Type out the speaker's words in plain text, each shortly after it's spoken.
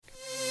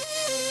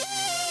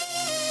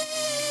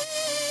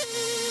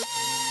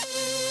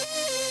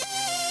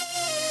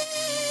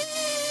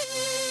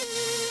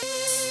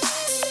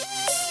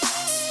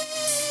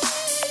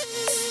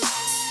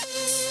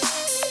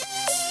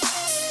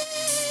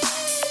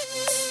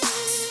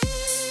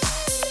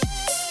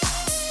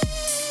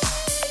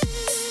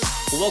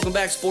Welcome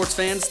back, sports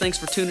fans. Thanks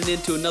for tuning in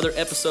to another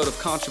episode of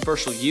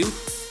Controversial You.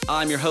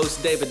 I'm your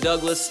host, David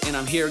Douglas, and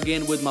I'm here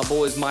again with my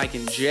boys, Mike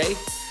and Jay.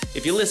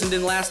 If you listened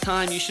in last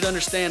time, you should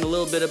understand a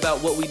little bit about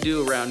what we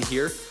do around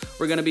here.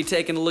 We're going to be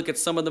taking a look at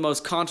some of the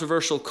most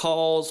controversial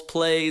calls,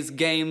 plays,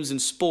 games,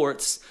 and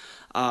sports.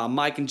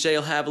 Mike and Jay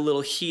will have a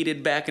little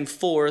heated back and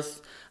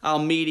forth. I'll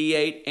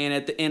mediate, and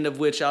at the end of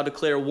which I'll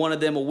declare one of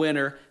them a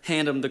winner,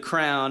 hand them the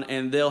crown,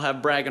 and they'll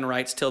have bragging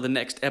rights till the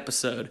next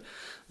episode.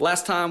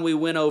 Last time we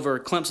went over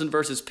Clemson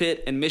versus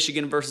Pitt and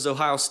Michigan versus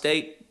Ohio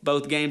State,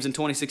 both games in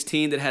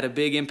 2016 that had a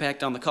big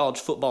impact on the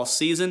college football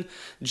season.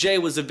 Jay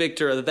was the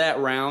victor of that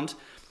round,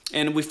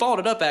 and we followed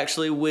it up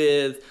actually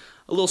with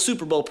a little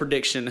Super Bowl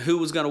prediction, who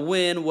was going to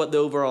win, what the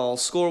overall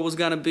score was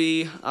going to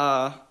be.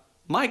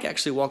 Mike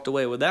actually walked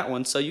away with that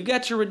one, so you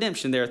got your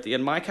redemption there at the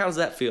end. Mike, how does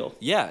that feel?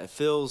 Yeah, it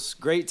feels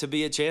great to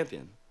be a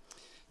champion.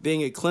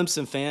 Being a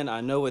Clemson fan,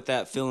 I know what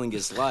that feeling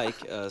is like,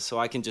 so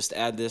I can just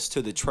add this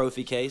to the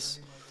trophy case.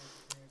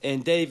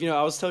 And Dave,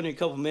 I was telling you a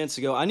couple minutes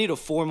ago, I need a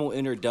formal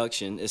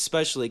introduction,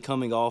 especially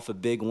coming off a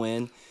big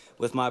win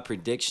with my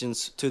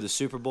predictions to the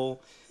Super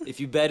Bowl. If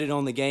you betted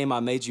on the game, I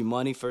made you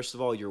money. First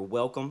of all, you're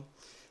welcome.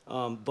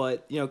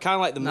 But, kind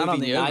of like the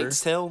movie Knight's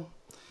Tale.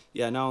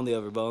 Yeah, not on the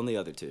over, but on the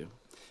other two.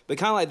 But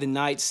kind of like the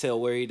Knight's Tale,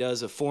 where he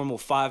does a formal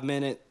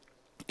 5-minute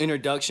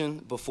introduction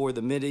before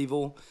the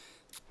medieval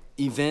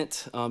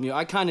event.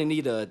 I kind of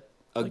need a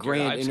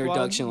grand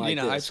introduction like this.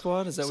 You need a hype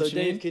squad? Is that what you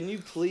Dave, need? can you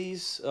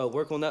please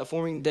work on that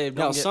for me? Dave,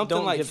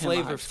 something like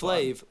Flavor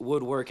Flav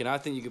would work, and I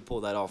think you could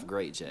pull that off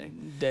great, Jay.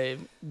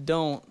 Dave,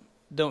 don't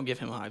give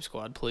him a hype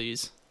squad,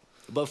 please.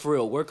 But for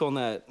real, work on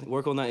that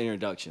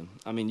introduction.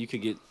 I mean, you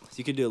could do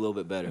a little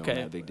bit better on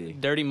that, Big D.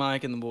 Dirty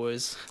Mike and the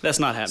boys. That's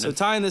not happening. So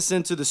tying this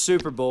into the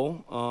Super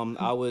Bowl,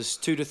 I was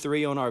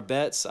 2-3 on our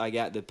bets. I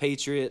got the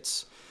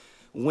Patriots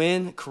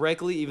win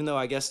correctly, even though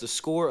I guessed the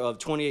score of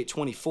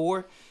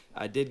 28-24.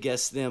 I did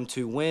guess them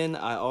to win.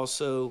 I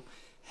also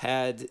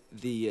had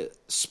the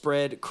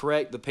spread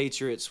correct. The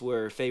Patriots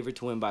were favored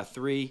to win by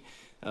 3,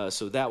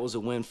 so that was a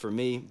win for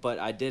me. But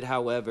I did,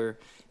 however,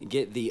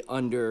 get the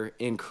under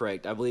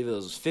incorrect. I believe it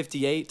was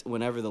 58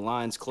 whenever the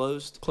lines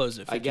closed. Closed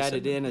at 57. I got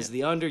it in as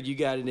the under. You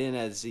got it in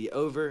as the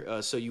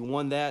over, so you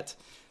won that.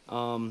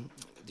 Do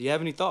you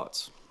have any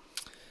thoughts?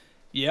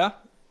 Yeah,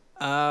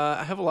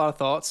 I have a lot of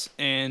thoughts,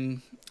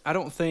 and I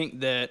don't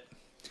think that –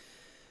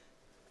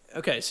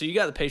 okay, so you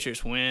got the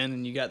Patriots win,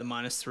 and you got the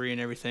 -3 and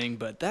everything,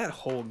 but that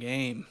whole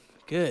game,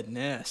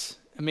 goodness.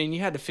 I mean, you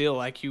had to feel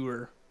like you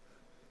were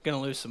going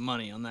to lose some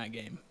money on that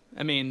game.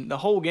 I mean, the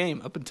whole game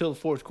up until the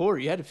fourth quarter,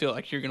 you had to feel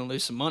like you're going to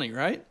lose some money,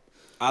 right?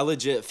 I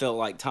legit felt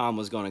like Tom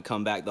was going to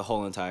come back the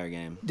whole entire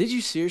game. Did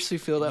you seriously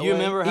feel that way? You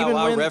remember how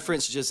I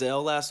referenced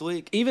Giselle last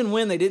week? Even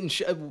when they didn't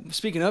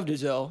speaking of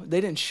Giselle, they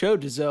didn't show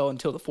Giselle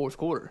until the fourth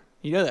quarter.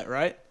 You know that,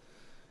 right?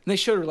 And they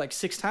showed her like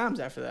 6 times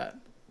after that.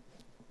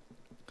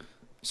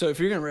 So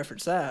if you're going to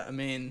reference that, I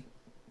mean,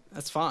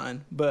 that's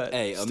fine. But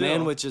hey, still. A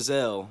man with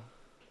Giselle.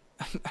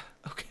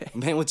 Okay. A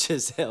man with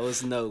Giselle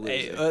is no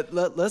loser. Hey,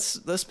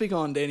 let's speak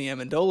on Danny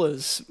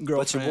Amendola's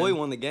girlfriend. But your boy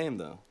won the game,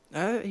 though.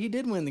 He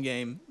did win the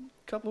game.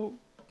 Couple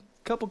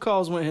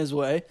calls went his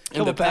way.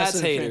 And the Pats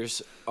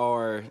haters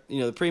are,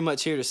 they're pretty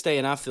much here to stay,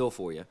 and I feel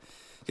for you.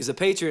 Because the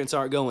Patriots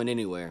aren't going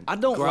anywhere.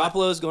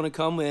 Garoppolo's going to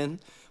come in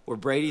where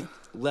Brady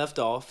left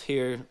off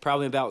here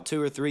probably about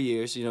 2 or 3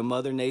 years.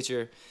 Mother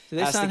Nature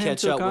has to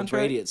catch up with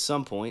Brady at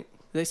some point.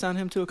 Did they sign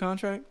him to a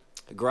contract?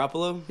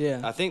 Garoppolo?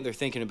 Yeah. I think they're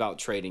thinking about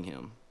trading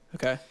him.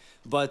 Okay.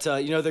 But,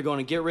 they're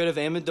going to get rid of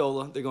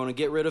Amendola. They're going to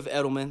get rid of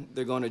Edelman.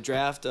 They're going to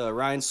draft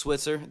Ryan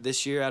Switzer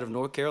this year out of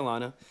North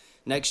Carolina.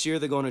 Next year,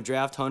 they're going to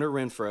draft Hunter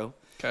Renfrow.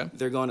 Okay.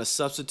 They're going to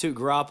substitute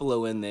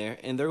Garoppolo in there,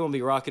 and they're going to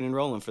be rocking and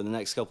rolling for the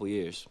next couple of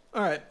years.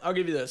 All right, I'll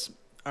give you this.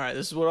 All right,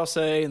 this is what I'll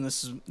say, and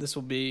this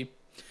will be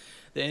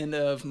the end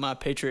of my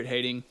Patriot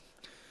hating.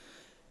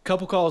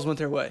 Couple calls went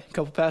their way.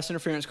 Couple pass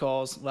interference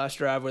calls last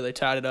drive where they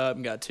tied it up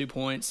and got 2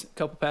 points.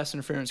 Couple pass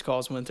interference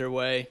calls went their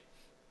way.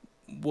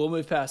 We'll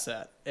move past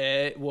that.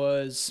 It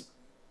was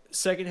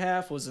second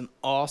half was an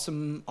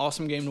awesome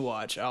game to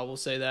watch. I will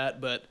say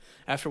that, but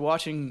after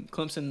watching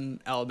Clemson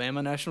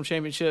Alabama national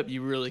championship,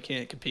 you really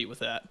can't compete with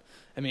that.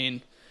 I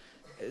mean,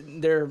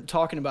 they're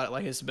talking about it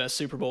like it's the best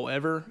Super Bowl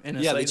ever, and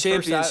it's like the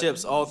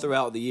championships all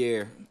throughout the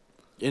year.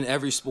 In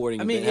every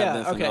sporting event have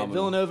been phenomenal.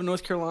 Villanova,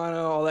 North Carolina,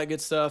 all that good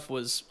stuff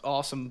was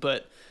awesome.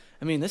 But,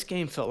 I mean, this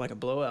game felt like a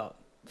blowout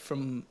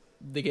from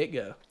the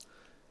get-go.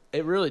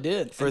 It really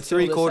did. For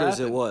 3 quarters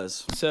it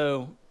was.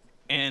 So,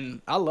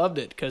 and I loved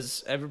it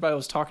because everybody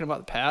was talking about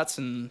the Pats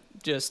and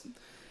just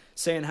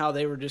saying how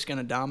they were just going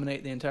to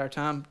dominate the entire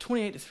time.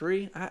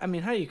 28-3, I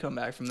mean, how do you come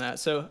back from that?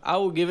 So, I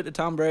will give it to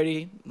Tom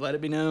Brady. Let it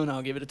be known.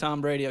 I'll give it to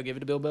Tom Brady. I'll give it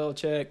to Bill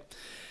Belichick.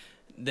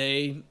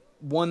 They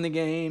won the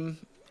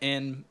game,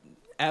 and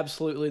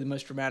absolutely the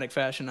most dramatic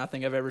fashion I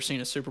think I've ever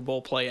seen a Super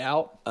Bowl play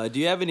out. Do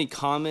you have any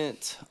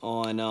comment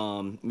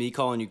on me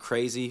calling you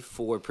crazy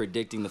for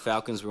predicting the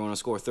Falcons were going to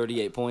score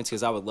 38 points?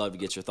 Because I would love to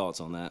get your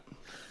thoughts on that.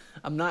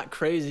 I'm not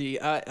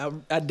crazy. I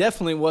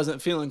definitely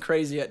wasn't feeling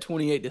crazy at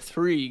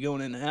 28-3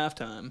 going into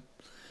halftime.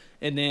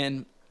 And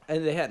then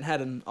and they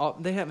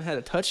haven't had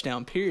a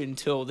touchdown period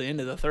until the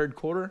end of the third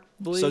quarter,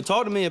 I believe. So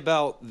talk to me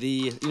about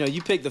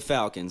you picked the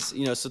Falcons.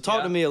 So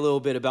talk to me a little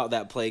bit about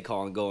that play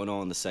calling going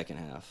on in the second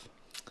half.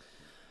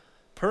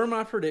 Per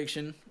my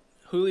prediction,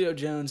 Julio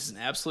Jones is an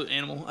absolute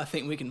animal. I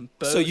think we can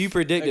both. So you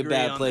predicted agree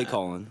bad on play that.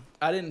 calling.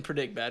 I didn't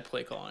predict bad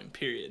play calling,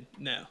 period.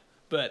 No.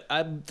 But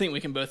I think we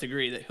can both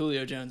agree that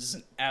Julio Jones is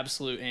an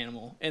absolute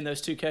animal. And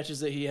those 2 catches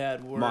that he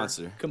had were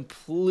Monster.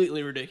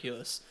 Completely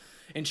ridiculous.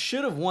 And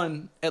should have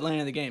won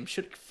Atlanta the game.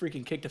 Should have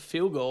freaking kicked a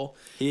field goal.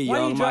 He Why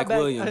do young you drop Mike back?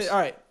 Williams. All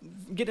right,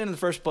 get into the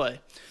first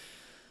play.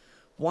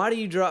 Why do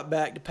you drop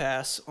back to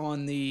pass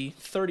on the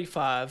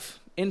 35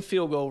 in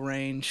field goal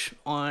range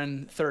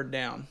on third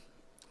down?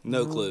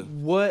 No clue.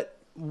 What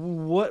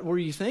were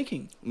you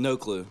thinking? No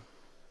clue.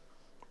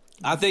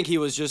 I think he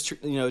was just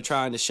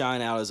trying to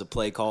shine out as a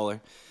play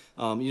caller.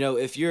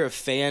 If you're a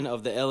fan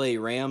of the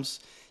LA Rams,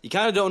 you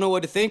kind of don't know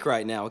what to think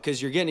right now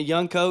because you're getting a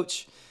young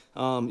coach.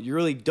 You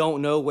really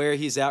don't know where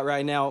he's at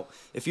right now.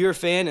 If you're a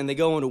fan and they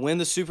go on to win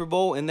the Super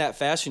Bowl in that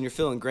fashion, you're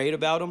feeling great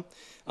about them.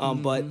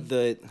 But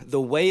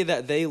the way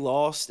that they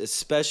lost,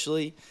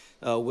 especially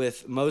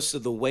with most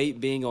of the weight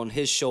being on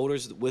his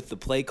shoulders with the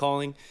play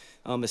calling,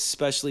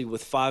 especially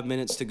with 5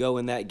 minutes to go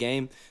in that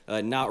game,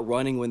 not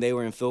running when they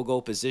were in field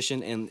goal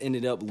position and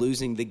ended up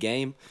losing the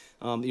game,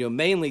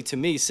 mainly to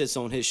me sits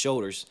on his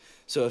shoulders.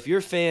 So if you're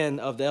a fan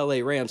of the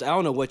LA Rams, I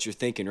don't know what you're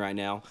thinking right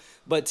now.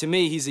 But to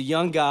me, he's a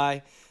young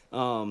guy,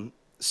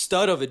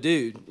 stud of a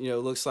dude.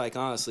 Looks like,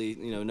 honestly,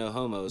 no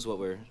homo is what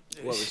we're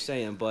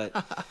saying. But,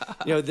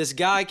 this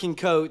guy can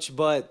coach,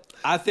 but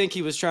I think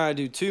he was trying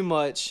to do too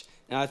much,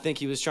 and I think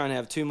he was trying to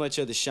have too much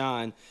of the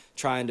shine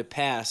trying to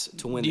pass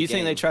to win the game. Do you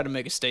think they tried to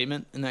make a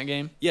statement in that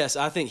game? Yes,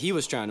 I think he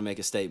was trying to make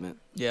a statement.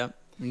 Yeah.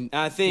 And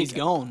I think he's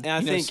gone. And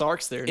I think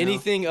Sark's there now.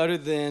 Anything other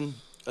than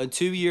a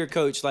 2-year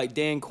coach like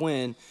Dan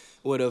Quinn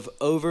would have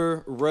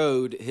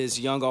overrode his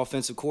young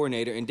offensive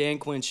coordinator, and Dan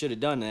Quinn should have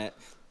done that,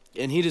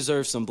 and he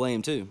deserves some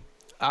blame too.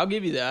 I'll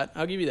give you that.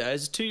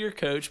 As a 2-year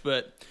coach,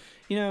 but,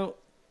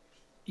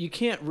 you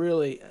can't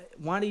really –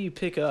 why do you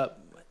pick up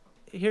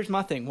 – here's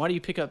my thing. Why do you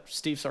pick up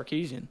Steve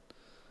Sarkisian?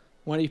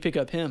 Why do you pick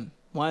up him?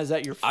 Why is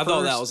that your first? I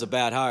thought that was a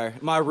bad hire.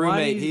 My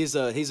roommate, he's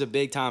a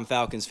big-time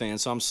Falcons fan,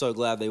 so I'm so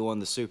glad they won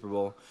the Super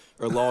Bowl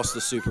or lost the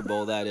Super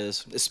Bowl, that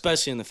is,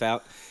 especially in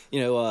the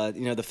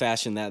the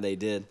fashion that they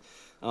did.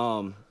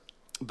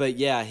 But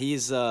yeah,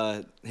 he's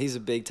a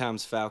big-time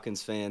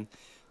Falcons fan.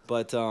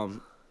 But that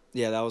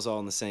was all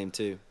in the same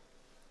too.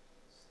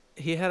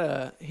 He had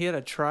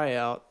a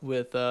tryout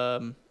with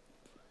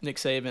Nick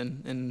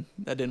Saban, and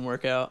that didn't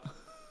work out.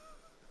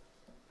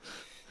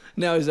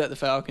 Now he's at the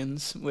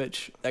Falcons,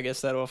 which I guess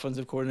that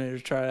offensive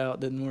coordinator's tryout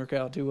didn't work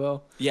out too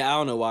well. Yeah, I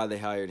don't know why they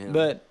hired him.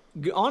 But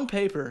on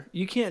paper,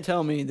 you can't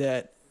tell me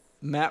that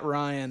Matt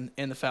Ryan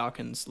and the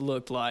Falcons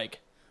looked like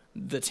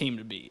the team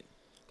to beat.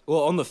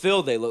 Well, on the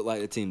field, they look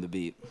like the team to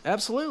beat.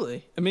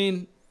 Absolutely. I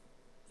mean,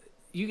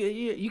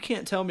 you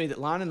can't tell me that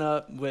lining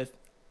up with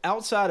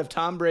outside of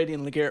Tom Brady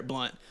and LeGarrette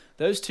Blount,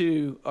 those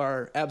two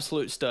are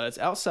absolute studs.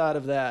 Outside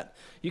of that,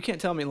 you can't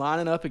tell me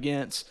lining up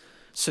against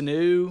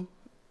Sanu,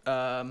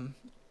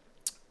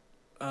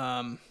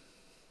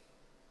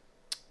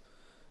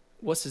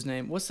 what's his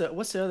name? What's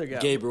the other guy?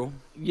 Gabriel.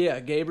 Yeah,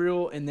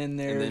 Gabriel, and then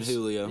there's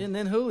Julio. And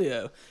then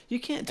Julio. You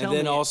can't tell me.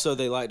 And then also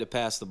they like to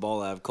pass the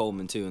ball out of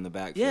Coleman too in the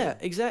backfield. Yeah,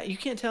 exactly. You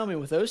can't tell me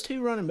with those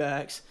 2 running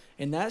backs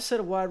and that set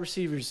of wide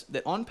receivers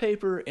that on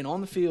paper and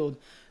on the field,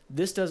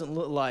 this doesn't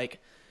look like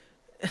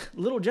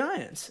Little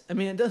Giants. I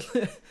mean, it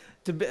doesn't.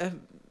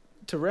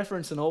 To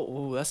reference an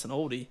old, that's an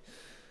oldie.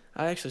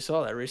 I actually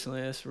saw that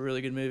recently. That's a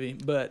really good movie.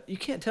 But you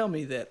can't tell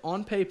me that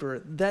on paper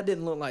that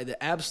didn't look like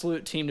the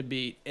absolute team to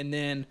beat. And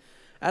then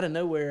out of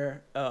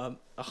nowhere, a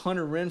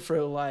Hunter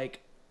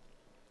Renfrow-like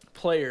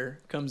player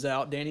comes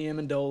out, Danny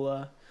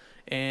Amendola,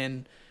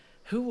 and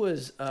who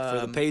was for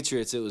the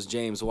Patriots, it was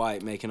James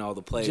White making all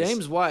the plays.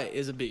 James White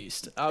is a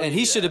beast. And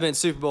he should have been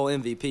Super Bowl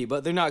MVP,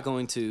 but they're not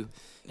going to,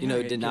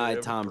 deny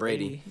Tom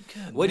Brady.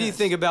 What do you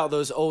think about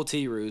those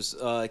OT rules?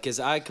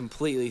 Because I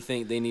completely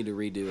think they need to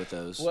redo with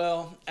those.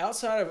 Well,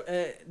 outside of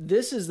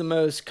this is the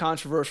most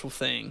controversial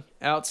thing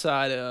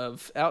outside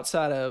of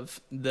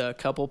the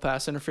couple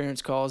pass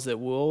interference calls that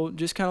we'll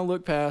just kind of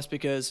look past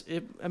because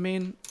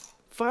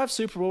 5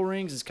 Super Bowl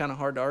rings is kind of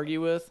hard to argue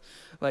with.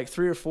 Like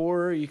 3 or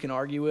 4 you can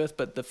argue with,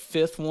 but the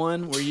 5th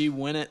one where you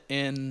win it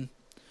in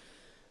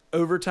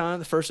overtime,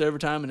 the first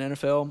overtime in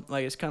NFL,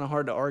 like it's kind of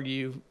hard to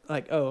argue.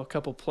 Like a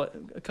couple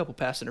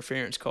pass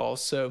interference calls.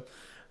 So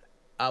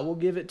I will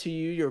give it to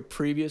you. Your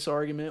previous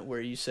argument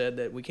where you said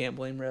that we can't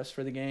blame refs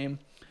for the game,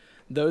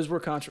 those were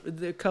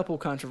a couple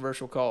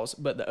controversial calls,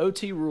 but the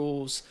OT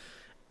rules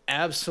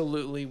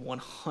absolutely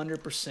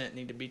 100%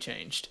 need to be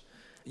changed.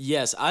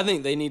 Yes, I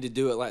think they need to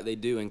do it like they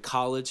do in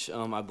college.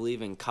 I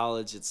believe in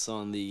college it's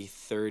on the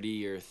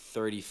 30 or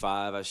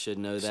 35. I should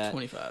know that. It's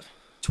 25.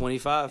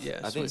 25? Yeah,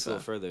 I think it's a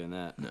little further than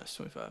that. No, it's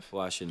 25.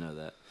 Well, I should know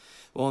that.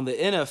 Well, in the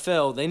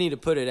NFL, they need to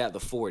put it at the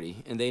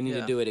 40, and they need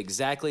to do it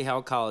exactly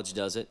how college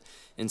does it.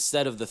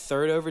 Instead of the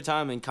 3rd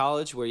overtime in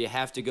college where you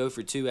have to go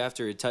for 2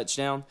 after a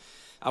touchdown,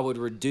 I would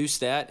reduce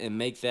that and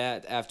make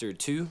that after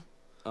 2.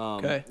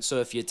 Okay.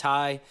 So if you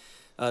tie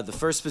the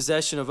first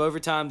possession of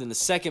overtime, then the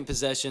second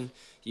possession,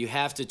 you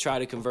have to try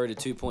to convert a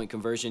 2-point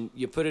conversion.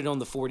 You put it on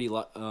the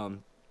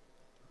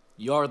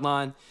 40-yard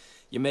line.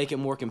 You make it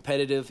more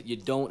competitive. You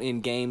don't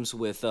end games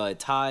with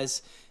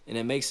ties, and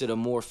it makes it a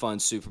more fun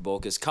Super Bowl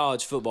because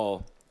college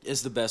football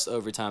is the best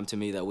overtime to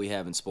me that we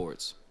have in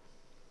sports.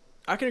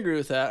 I can agree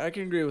with that. I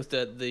can agree with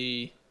that.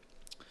 The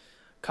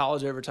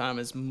college overtime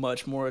is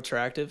much more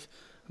attractive,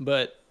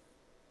 but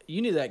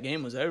you knew that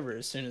game was over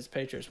as soon as the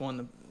Patriots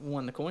won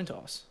the coin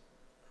toss,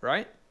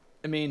 right?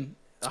 I mean,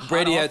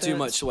 Brady had too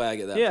much swag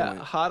at that point. Yeah,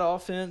 a hot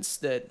offense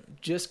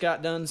that just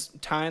got done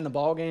tying the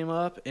ball game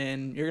up,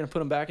 and you're going to put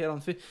them back out on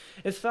the field.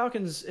 If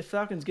Falcons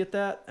get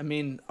that, I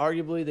mean,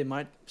 arguably they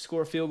might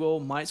score a field goal,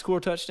 might score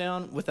a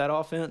touchdown with that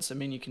offense. I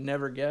mean, you can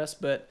never guess,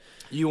 but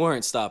you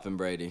weren't stopping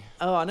Brady.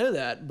 Oh, I know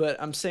that,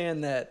 but I'm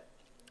saying that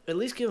at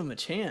least give him a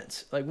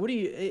chance. Like,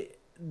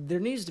 there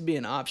needs to be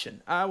an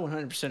option. I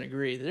 100%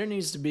 agree. There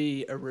needs to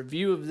be a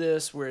review of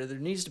this where there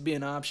needs to be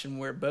an option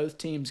where both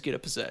teams get a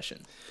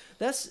possession.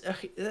 That's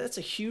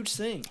a huge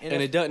thing.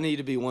 And it doesn't need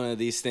to be one of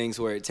these things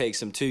where it takes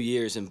them 2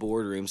 years in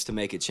boardrooms to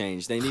make a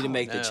change. They need to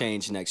make the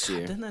change next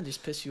year. Doesn't that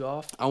just piss you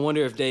off? I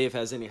wonder if Dave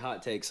has any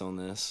hot takes on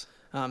this.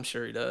 I'm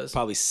sure he does.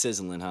 Probably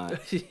sizzling hot.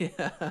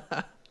 Yeah.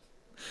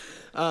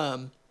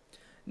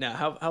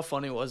 Now, how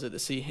funny was it to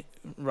see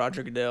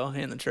Roger Goodell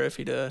hand the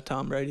trophy to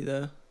Tom Brady,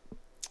 though?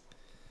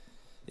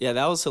 Yeah,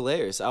 that was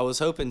hilarious. I was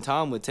hoping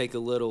Tom would take a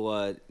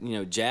little,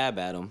 jab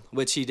at him,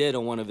 which he did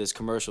on one of his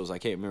commercials. I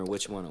can't remember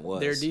which one it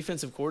was. Their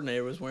defensive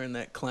coordinator was wearing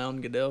that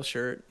clown Goodell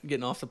shirt,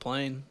 getting off the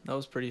plane. That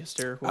was pretty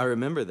hysterical. I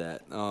remember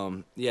that.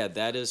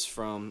 That is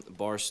from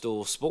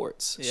Barstool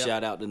Sports. Yep.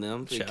 Shout out to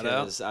them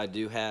because I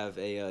do have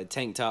a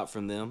tank top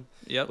from them.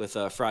 Yep. With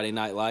Friday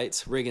Night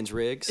Lights, Riggins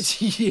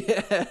Riggs.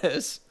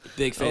 Yes.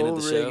 Big fan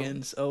of the show.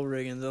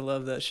 Riggins, I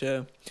love that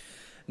show.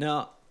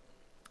 Now,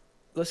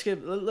 let's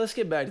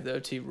get back to the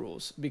OT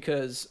rules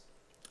because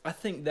I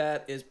think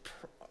that is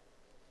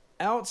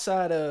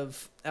outside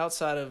of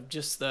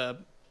just the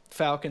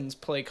Falcons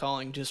play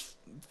calling just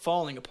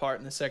falling apart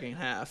in the second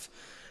half.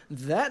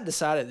 That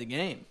decided the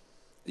game.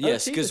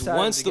 Yes, because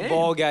once the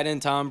ball got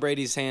in Tom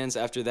Brady's hands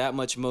after that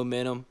much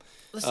momentum,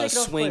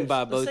 swing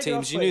by both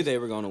teams, you knew they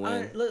were going to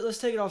win. Let's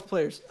take it off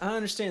players. I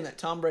understand that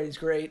Tom Brady's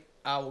great.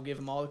 I will give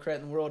him all the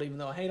credit in the world, even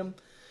though I hate him.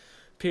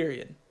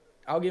 Period.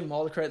 I'll give him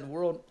all the credit in the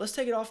world. Let's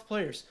take it off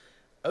players.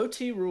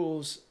 OT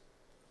rules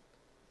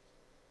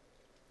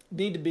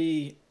need to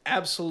be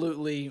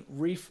absolutely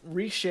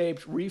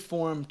reshaped,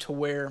 reformed to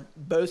where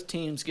both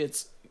teams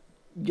get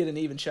an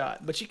even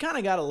shot. But you kind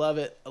of got to love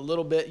it a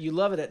little bit. You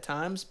love it at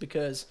times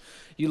because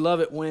you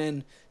love it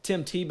when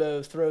Tim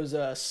Tebow throws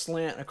a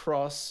slant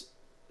across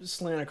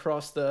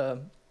the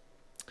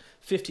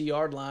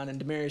 50-yard line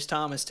and Demaryius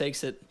Thomas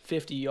takes it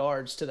 50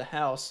 yards to the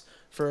house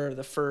for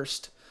the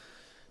first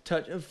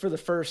touch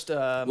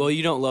well,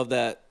 you don't love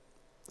that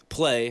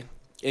play.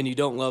 And you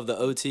don't love the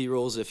OT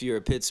rules if you're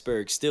a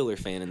Pittsburgh Steelers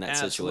fan in that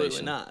situation.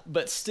 Absolutely not.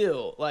 But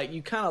still,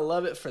 you kind of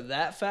love it for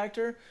that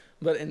factor.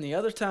 But in the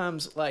other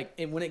times,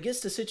 when it gets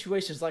to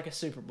situations like a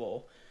Super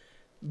Bowl,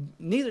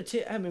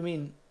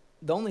 the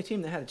only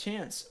team that had a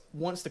chance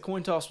once the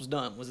coin toss was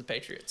done was the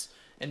Patriots.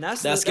 And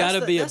that's got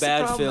to be a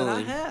bad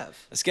feeling.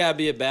 It's got to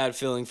be a bad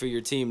feeling for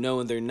your team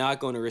knowing they're not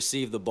going to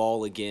receive the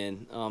ball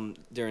again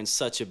during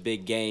such a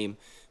big game.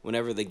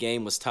 Whenever the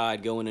game was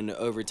tied going into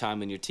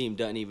overtime and your team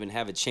doesn't even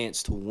have a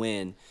chance to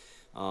win,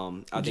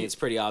 I think it's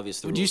pretty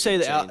obvious. Would you say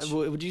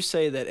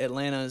that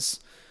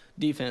Atlanta's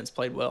defense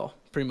played well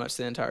pretty much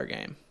the entire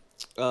game?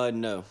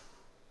 No.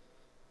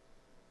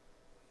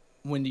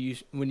 When do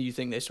you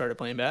think they started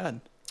playing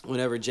bad?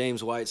 Whenever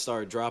James White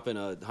started dropping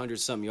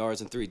 100-something yards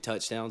and 3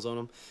 touchdowns on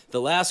them.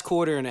 The last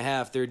quarter and a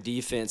half, their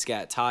defense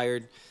got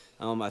tired.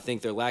 I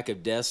think their lack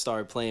of depth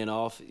started playing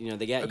off.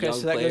 They got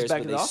young players,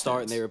 but they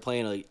start and they were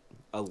playing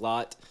a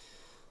lot.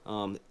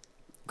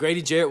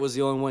 Grady Jarrett was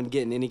the only one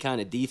getting any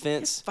kind of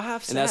defense. 5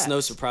 sacks. And that's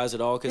no surprise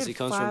at all because he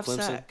comes from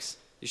Clemson. Sacks.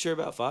 You sure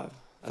about 5?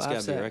 That's got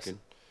to be a record.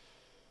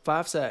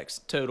 5 sacks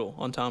total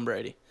on Tom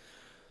Brady.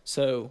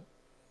 So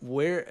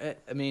it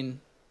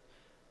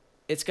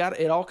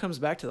all comes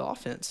back to the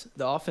offense.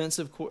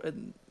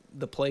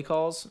 The play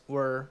calls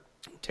were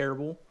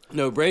terrible.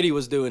 No, Brady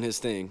was doing his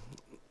thing.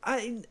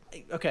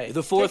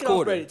 The fourth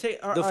quarter.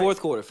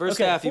 Fourth quarter. First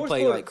half, he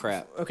played like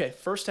crap. Okay,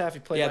 first half he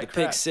played like crap.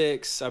 He had the pick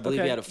six. I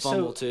believe he had a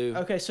fumble too.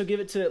 Okay, so give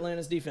it to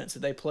Atlanta's defense.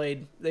 They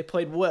played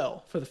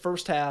well for the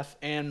first half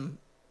and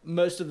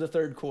most of the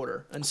third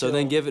quarter. So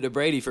then give it to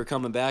Brady for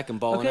coming back and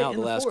balling out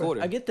the last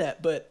quarter. I get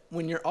that, but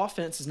when your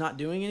offense is not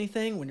doing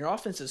anything, when your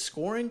offense is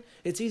scoring,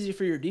 it's easy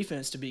for your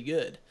defense to be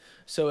good.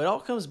 So it all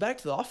comes back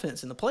to the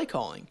offense and the play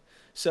calling.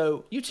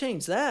 So you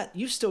change that,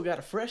 you've still got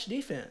a fresh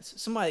defense.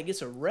 Somebody that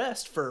gets a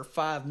rest for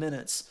 5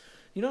 minutes.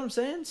 You know what I'm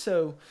saying?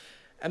 So,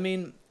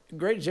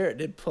 Grady Jarrett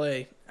did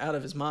play out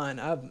of his mind.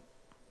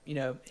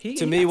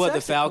 To me, what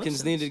the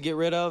Falcons need to get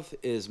rid of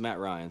is Matt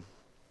Ryan.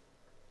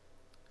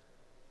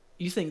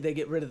 You think they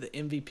get rid of the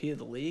MVP of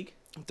the league?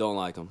 Don't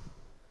like him.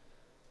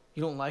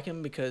 You don't like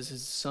him because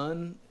his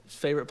son's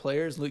favorite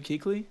player is Luke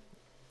Kuechly?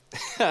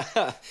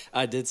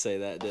 I did say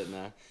that, didn't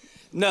I?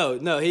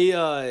 No,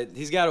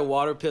 he's got a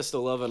water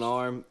pistol of an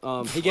arm.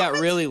 He got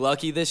really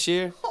lucky this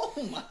year.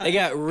 Oh my! They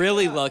got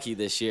really lucky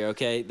this year.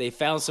 Okay, they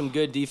found some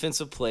good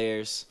defensive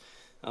players.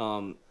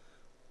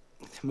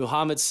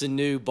 Muhammad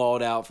Sanu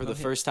balled out for the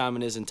first time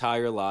in his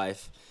entire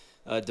life.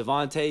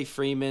 Devontae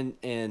Freeman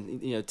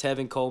and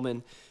Tevin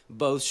Coleman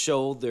both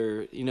showed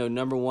their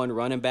number one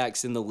running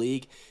backs in the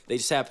league. They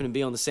just happen to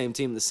be on the same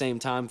team at the same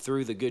time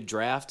through the good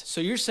draft. So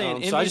you're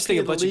saying MVP so I just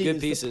think a bunch of good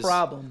is pieces. The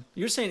problem.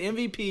 You're saying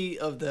MVP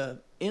of the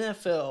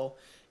NFL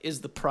is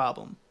the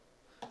problem.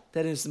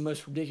 That is the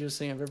most ridiculous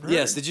thing I've ever heard.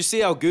 Yes. Did you see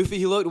how goofy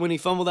he looked when he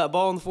fumbled that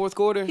ball in the fourth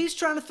quarter? He's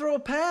trying to throw a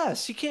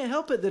pass. You can't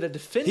help it that a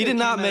defender. He did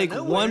not came out of make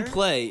nowhere. one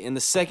play in the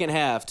second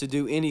half to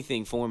do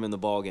anything for him in the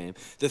ball game.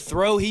 The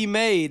throw he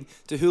made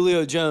to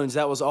Julio Jones,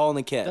 that was all in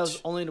the catch. That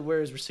was only to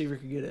where his receiver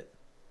could get it.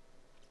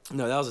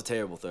 No, that was a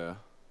terrible throw.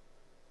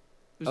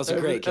 That was a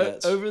over, great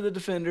catch. Over the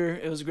defender,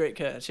 it was a great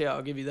catch. Yeah,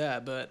 I'll give you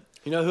that. But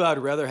You know who I'd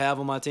rather have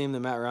on my team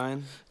than Matt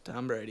Ryan?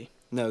 Tom Brady.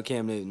 No,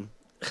 Cam Newton.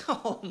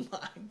 Oh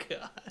my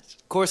gosh.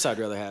 Of course I'd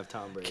rather have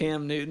Tom Brady.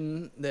 Cam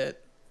Newton that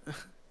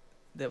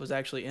was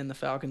actually in the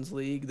Falcons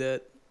league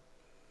that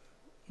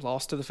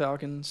lost to the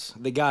Falcons.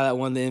 The guy that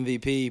won the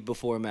MVP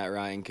before Matt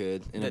Ryan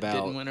could in that about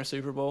didn't win a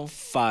Super Bowl.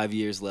 5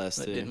 years less.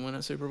 That too. didn't win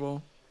a Super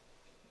Bowl.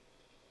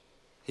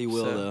 He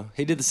will, though.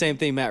 He did the same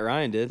thing Matt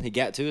Ryan did. He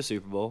got to a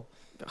Super Bowl.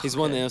 He's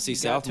won the NFC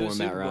South more than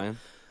Matt Ryan.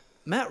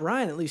 Matt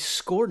Ryan at least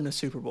scored in a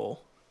Super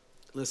Bowl.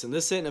 Listen,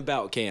 this isn't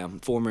about Cam,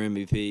 former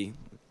MVP.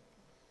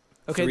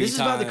 Okay, this is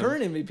about the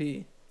current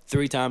MVP.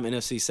 Three-time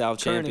NFC South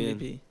champion.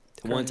 MVP.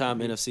 One-time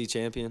NFC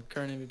champion.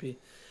 Current MVP.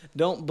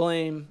 Don't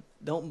blame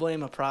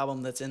a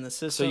problem that's in the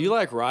system. So you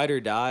like ride or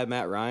die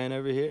Matt Ryan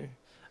over here?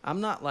 I'm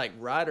not like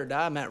ride or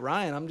die Matt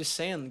Ryan. I'm just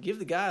saying give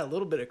the guy a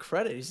little bit of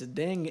credit. He's a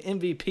dang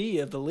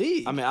MVP of the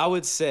league. I mean, I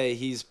would say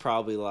he's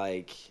probably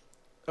like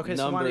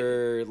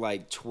number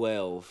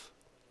 12.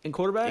 In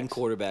quarterbacks? In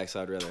quarterbacks,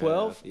 I'd rather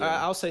 12? have.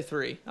 Yeah. I'll say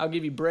 3. I'll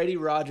give you Brady,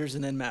 Rodgers,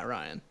 and then Matt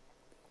Ryan.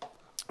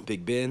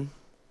 Big Ben?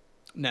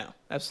 No,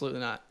 absolutely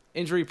not.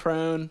 Injury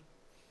prone.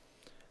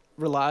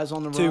 Relies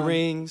on the 2 run.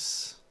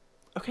 rings.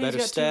 Okay, Better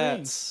he's got 2 stats.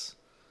 rings.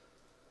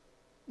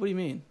 What do you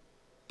mean?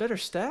 Better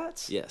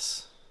stats?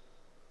 Yes.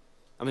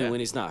 I mean, when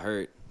he's not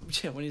hurt.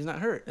 Yeah, when he's not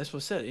hurt. That's what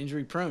I said.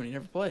 Injury prone. He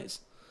never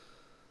plays.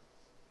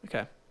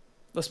 Okay.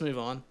 Let's move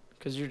on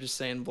because you're just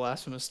saying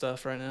blasphemous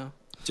stuff right now.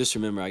 Just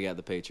remember, I got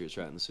the Patriots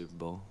right in the Super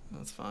Bowl.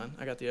 That's fine.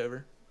 I got the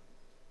over.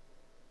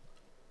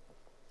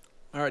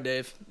 All right,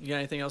 Dave. You got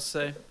anything else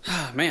to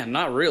say? Man,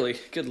 not really.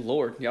 Good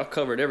Lord. Y'all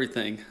covered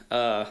everything.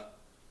 I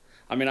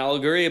mean, I'll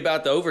agree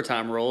about the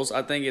overtime rules.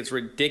 I think it's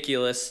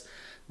ridiculous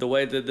the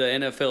way that the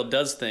NFL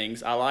does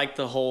things. I like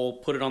the whole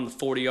put it on the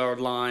 40-yard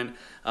line,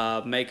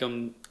 make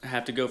them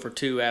have to go for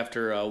 2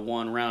 after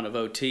one round of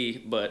OT.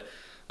 But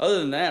other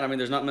than that, I mean,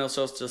 there's not much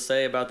else to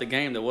say about the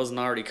game that wasn't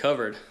already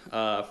covered.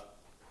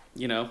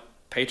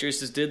 Patriots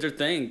just did their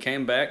thing,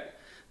 came back,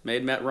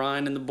 made Matt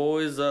Ryan and the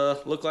boys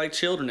look like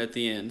children at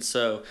the end.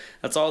 So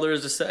that's all there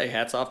is to say.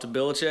 Hats off to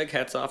Belichick.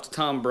 Hats off to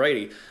Tom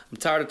Brady. I'm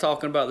tired of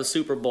talking about the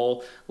Super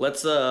Bowl.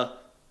 Let's get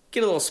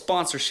a little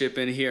sponsorship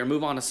in here and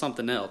move on to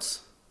something else.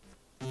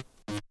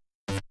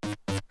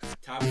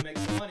 Time to make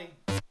some money.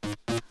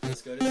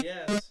 Let's go to the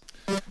ads.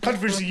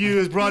 Controversy U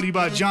is brought to you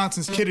by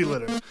Johnson's Kitty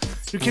Litter.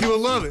 Your kitty will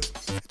love it.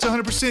 It's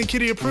 100%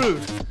 kitty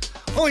approved.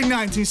 Only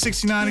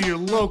 $19.69 at your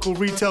local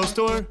retail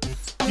store.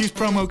 Use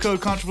promo code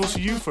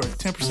ControversialU for a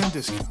 10%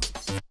 discount.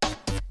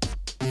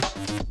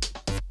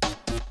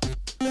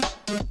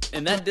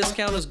 And that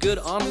discount is good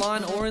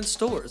online or in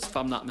stores, if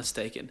I'm not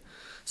mistaken.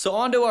 So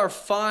on to our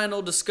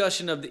final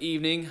discussion of the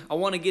evening. I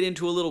want to get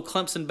into a little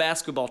Clemson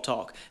basketball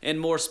talk, and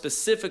more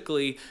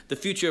specifically, the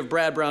future of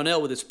Brad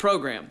Brownell with his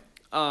program.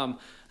 I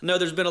know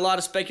there's been a lot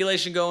of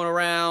speculation going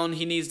around.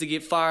 He needs to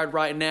get fired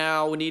right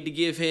now. We need to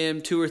give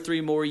him 2 or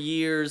 3 more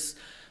years.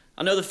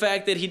 I know the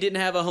fact that he didn't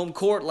have a home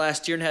court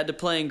last year and had to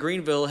play in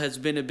Greenville has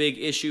been a big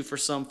issue for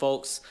some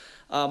folks.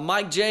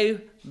 Mike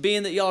J.,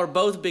 being that y'all are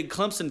both big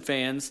Clemson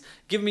fans,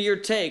 give me your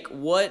take.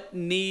 What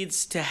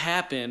needs to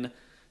happen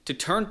to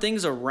turn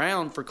things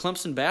around for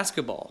Clemson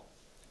basketball?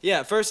 Yeah,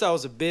 at first I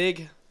was a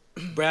big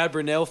Brad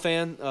Brownell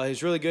fan.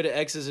 He's really good at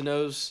X's and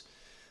O's.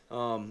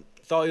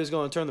 Thought he was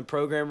going to turn the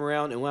program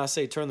around. And when I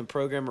say turn the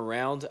program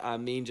around, I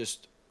mean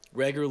just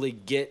regularly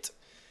get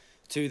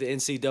to the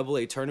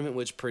NCAA tournament,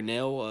 which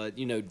Purnell,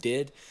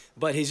 did.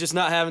 But he's just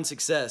not having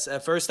success.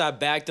 At first I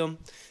backed him,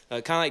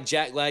 kind of like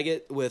Jack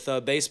Laggett with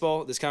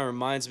baseball. This kind of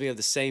reminds me of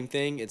the same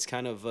thing. It's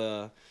kind of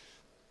a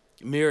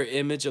mirror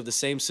image of the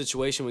same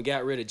situation. We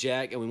got rid of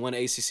Jack, and we won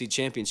an ACC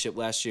championship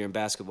last year in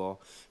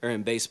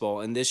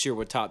baseball, and this year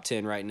we're top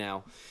 10 right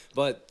now.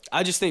 But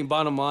I just think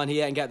bottom line, he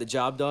hadn't got the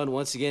job done.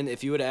 Once again,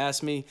 if you would have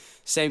asked me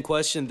same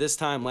question this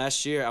time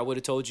last year, I would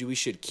have told you we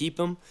should keep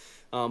him.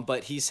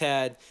 But he's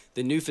had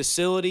the new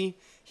facility.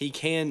 He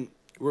can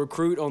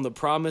recruit on the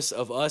promise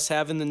of us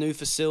having the new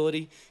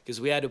facility because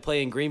we had to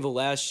play in Greenville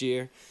last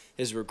year.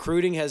 His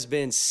recruiting has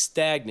been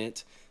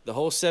stagnant the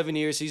whole 7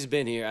 years he's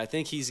been here. I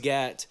think he's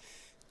got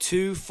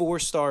 2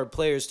 4-star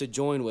players to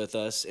join with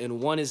us,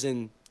 and one is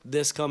in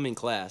this coming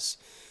class.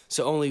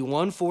 So only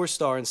 1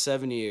 4-star in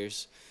 7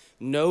 years.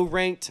 No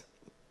ranked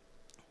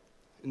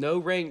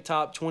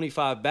top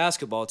 25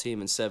 basketball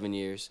team in 7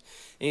 years.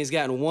 And he's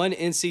gotten 1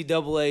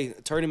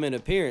 NCAA tournament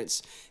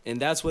appearance, and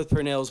that's with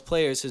Purnell's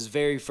players his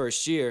very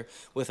first year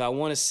with, I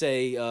want to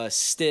say,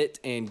 Stitt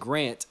and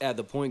Grant at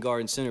the point guard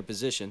and center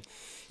position.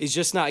 He's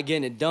just not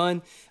getting it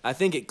done. I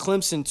think at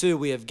Clemson, too,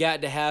 we have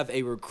got to have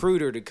a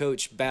recruiter to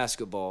coach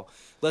basketball.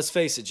 Let's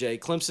face it, Jay.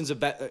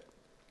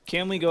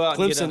 Can we go out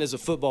Clemson is a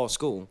football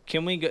school.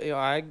 Can we go?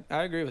 I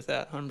agree with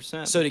that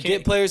 100%. So to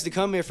get players to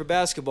come here for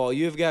basketball,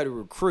 you have got to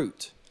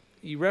recruit.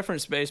 You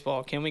referenced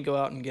baseball. Can we go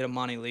out and get a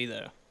Monty Lee,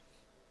 though,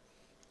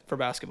 for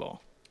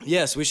basketball?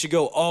 Yes, we should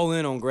go all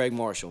in on Greg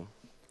Marshall.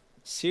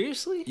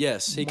 Seriously?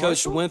 Yes, he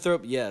coached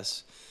Winthrop.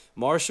 Yes,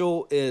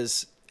 Marshall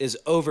is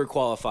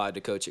overqualified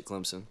to coach at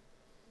Clemson.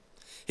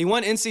 He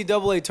won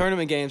NCAA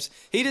tournament games.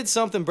 He did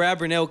something Brad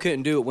Brownell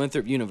couldn't do at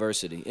Winthrop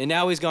University, and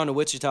now he's gone to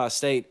Wichita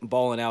State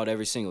balling out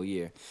every single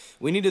year.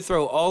 We need to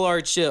throw all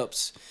our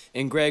chips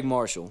in Greg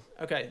Marshall.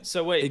 Okay,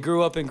 so wait. He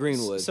grew up in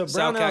Greenwood. So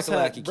South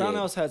Kakalaki kid.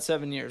 Brownell's had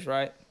 7 years,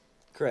 right?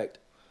 Correct.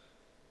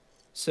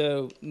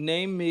 So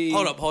name me.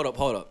 Hold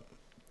up.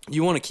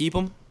 You want to keep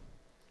him?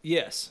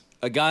 Yes.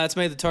 A guy that's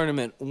made the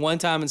tournament 1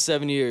 time in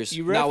 7 years,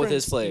 not with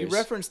his players. You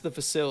referenced the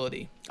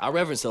facility. I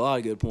referenced a lot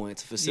of good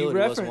points. The facility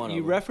wasn't one of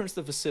them. You referenced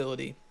the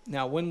facility.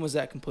 Now, when was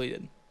that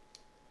completed?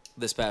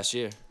 This past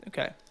year.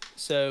 Okay.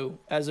 So,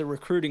 as a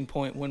recruiting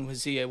point, when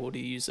was he able to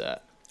use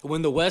that?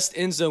 When the West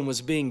End Zone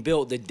was being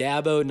built, did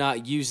Dabo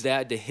not use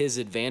that to his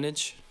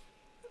advantage?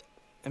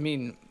 I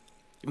mean,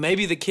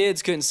 maybe the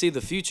kids couldn't see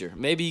the future.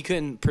 Maybe he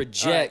couldn't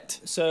project.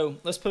 Right. So,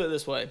 let's put it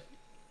this way.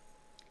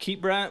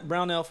 Keep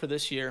Brownell for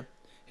this year.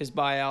 His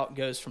buyout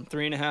goes from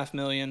 $3.5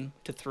 million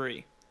to $3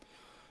 million.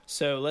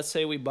 So let's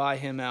say we buy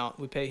him out.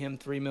 We pay him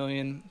 $3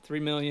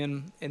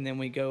 million, and then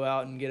we go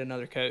out and get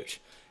another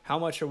coach. How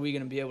much are we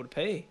going to be able to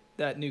pay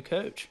that new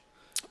coach?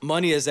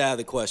 Money is out of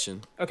the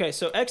question. Okay,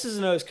 so X's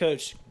and O's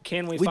coach,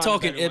 can we? We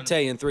talking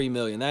Iptay and $3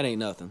 million. That ain't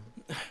nothing.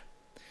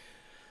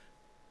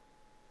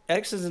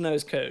 X's and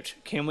O's coach.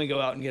 Can we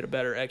go out and get a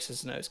better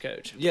X's and O's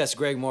coach? Yes,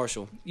 Greg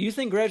Marshall. You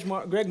think Greg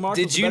Marshall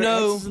is a better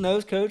X's and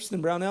O's coach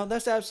than Brownell?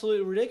 That's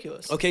absolutely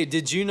ridiculous. Okay,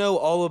 did you know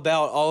all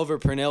about Oliver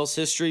Purnell's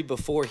history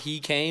before he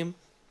came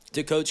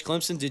to coach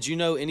Clemson? Did you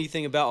know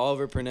anything about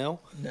Oliver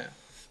Purnell? No.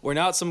 We're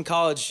not some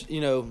college,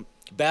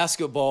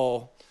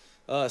 basketball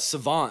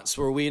savants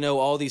where we know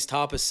all these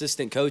top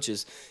assistant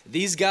coaches.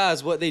 These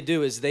guys, what they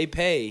do is they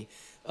pay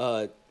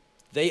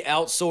they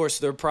outsource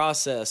their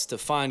process to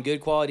find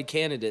good quality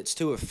candidates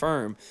to a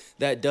firm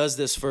that does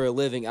this for a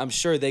living. I'm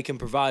sure they can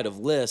provide a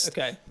list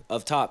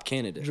of top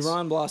candidates.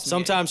 Jerron Blossom.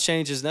 Sometimes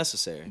change is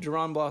necessary.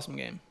 Jerron Blossom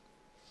game.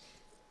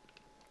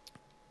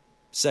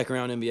 Second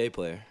round NBA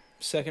player.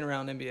 Second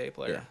round NBA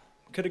player. Yeah.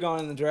 Could have gone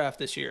in the draft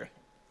this year.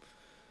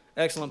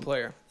 Excellent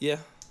player. Yeah.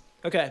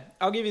 Okay,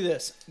 I'll give you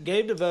this.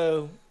 Gabe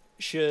DeVoe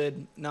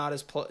should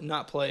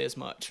not play as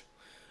much.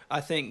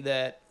 I think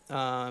that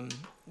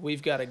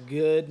we've got a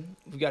good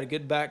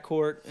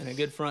backcourt and a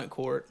good front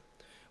court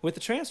with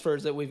the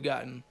transfers that we've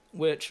gotten,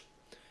 which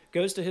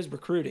goes to his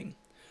recruiting.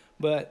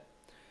 But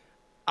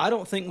I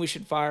don't think we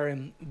should fire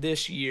him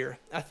this year.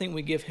 I think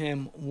we give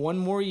him 1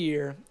 more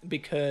year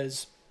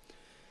because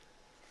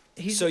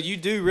he's. So you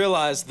do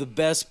realize the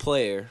best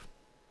player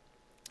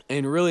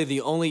and really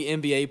the only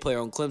NBA player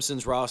on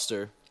Clemson's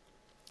roster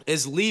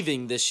is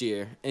leaving this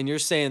year, and you're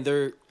saying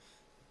they're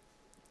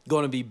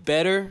going to be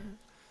better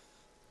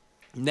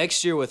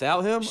next year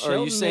without him? Or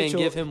are you saying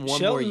give him 1 more year?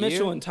 Shelton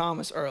Mitchell and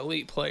Thomas are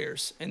elite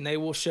players, and they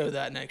will show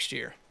that next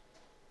year.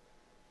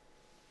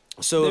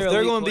 So if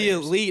they're going to be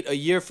elite a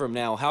year from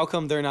now, how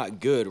come they're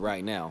not good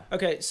right now?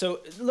 Okay,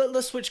 so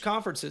let's switch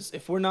conferences.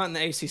 If we're not in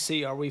the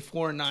ACC, are we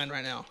 4-9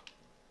 right now?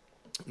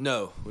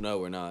 No,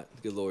 we're not.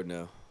 Good Lord,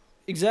 no.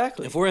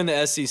 Exactly. If we're in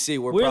the SEC,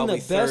 we're probably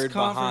third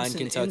behind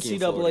Kentucky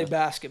and Florida. NCAA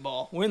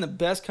basketball. We're in the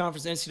best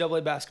conference in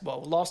NCAA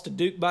basketball. We lost to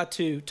Duke by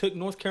 2, took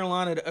North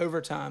Carolina to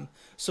overtime.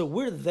 So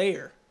we're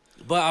there.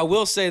 But I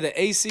will say the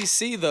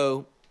ACC,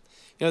 though,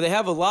 they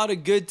have a lot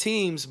of good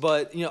teams,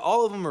 but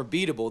all of them are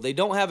beatable. They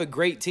don't have a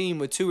great team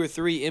with 2 or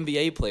 3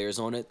 NBA players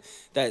on it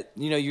that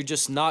you're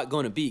just not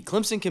going to beat.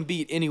 Clemson can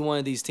beat any one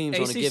of these teams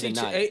on a given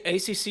night.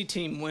 ACC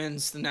team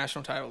wins the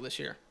national title this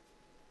year.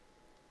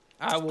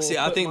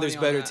 I think there's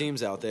better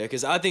teams out there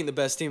because I think the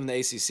best team in the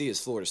ACC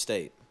is Florida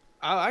State.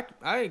 I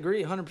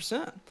agree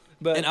 100%.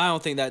 And I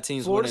don't think that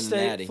team's winning the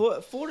Natty.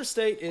 Florida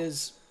State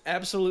is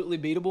absolutely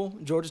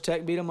beatable. Georgia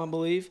Tech beat them, I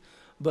believe.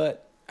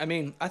 But, I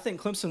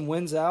think Clemson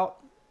wins out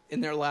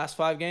in their last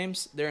 5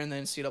 games. They're in the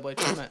NCAA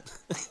tournament.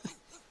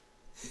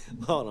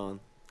 Hold on.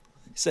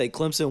 You say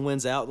Clemson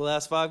wins out the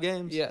last 5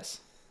 games?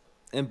 Yes.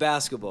 In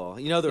basketball.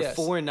 They're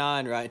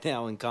 4-9 right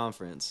now in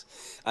conference.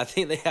 I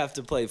think they have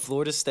to play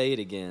Florida State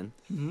again.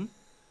 Mm-hmm.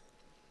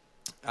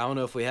 I don't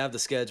know if we have the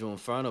schedule in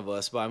front of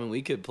us, but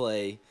we could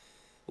play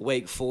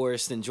Wake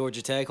Forest and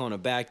Georgia Tech on a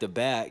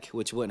back-to-back,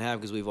 which wouldn't happen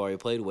because we've already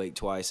played Wake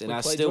twice, and We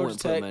I played still Georgia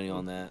wouldn't put Tech. money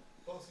on that.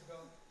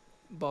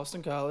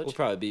 Boston College. We'll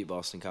probably beat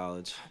Boston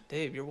College.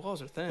 Dave, your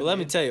walls are thin. But let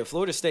me dude. tell you,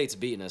 Florida State's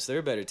beating us. They're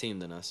a better team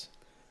than us.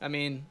 I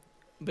mean,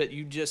 but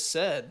you just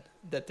said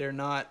that they're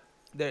not.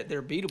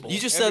 They're beatable. You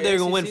just Every said they were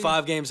going to win SEC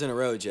 5 games in a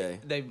row, Jay.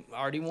 They've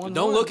already won.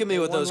 Don't one. look at me They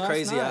with won those last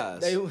crazy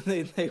night.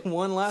 eyes. They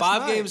won last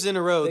 5 night. games in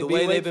a row, They the beat way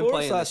Wake they've been Forest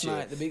playing last this year.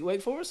 night. They beat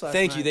Wake Forest last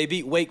Thank night. you. They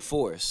beat Wake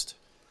Forest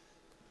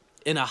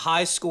in a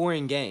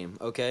high-scoring game,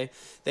 okay?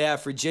 They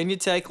have Virginia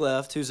Tech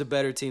left, who's a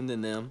better team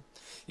than them.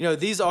 You know,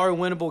 these are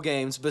winnable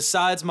games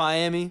besides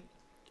Miami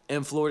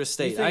and Florida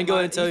State. I can go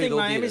ahead and tell you think they'll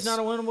Miami's beat us. not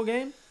a winnable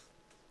game?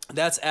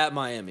 That's at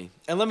Miami.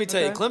 And let me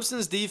tell you, Okay.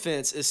 Clemson's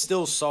defense is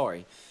still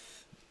sorry.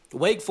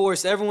 Wake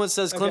Forest, everyone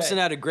says Clemson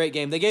Okay. had a great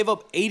game. They gave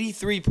up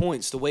 83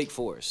 points to Wake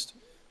Forest.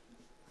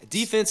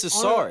 Defense is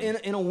On sorry.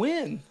 In a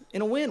win.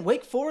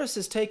 Wake Forest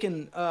has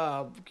taken.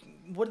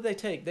 What did they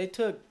take? They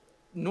took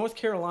North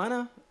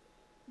Carolina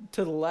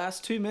to the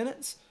last 2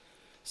 minutes.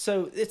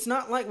 So it's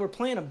not like we're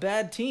playing a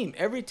bad team.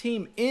 Every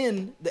team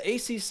in the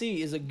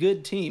ACC is a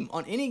good team.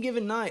 On any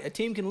given night, a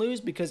team can lose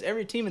because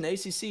every team in the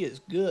ACC is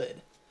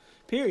good.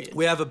 Period.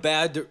 we have a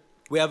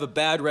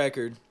bad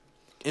record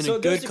in So a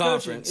it goes good to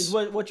conference.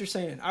 coaching, is what you're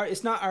saying.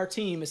 It's not our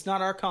team. It's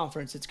not our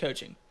conference. It's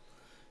coaching.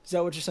 Is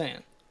that what you're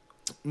saying?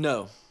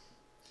 No.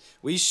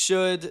 We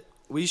should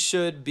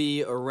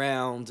be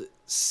around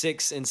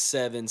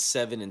 6-7,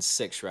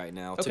 7-6 right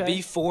now. To Okay.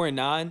 be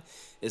 4-9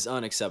 is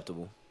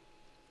unacceptable.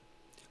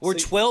 We're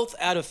So- 12th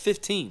out of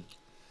 15.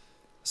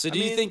 So do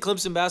you mean- think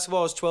Clemson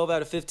basketball is 12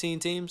 out of 15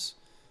 teams?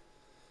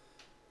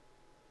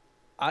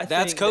 I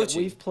That's think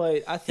coaching. That we've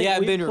played. I He think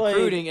hadn't we've been played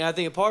recruiting, and I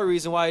think a part of the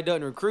reason why he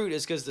doesn't recruit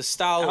is because the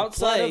style of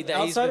play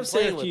that he's been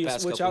playing with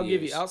past which couple I'll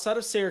give years. you, outside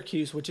of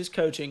Syracuse, which is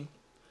coaching,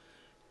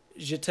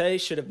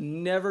 Jete should have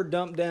never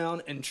dumped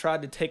down and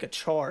tried to take a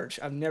charge.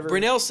 I've never.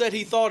 Brunell said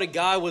he thought a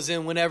guy was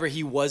in whenever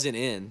he wasn't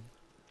in.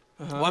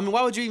 Well, I mean,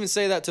 why would you even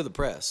say that to the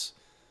press?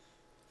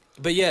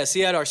 But yes,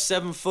 he had our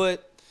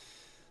 7-foot,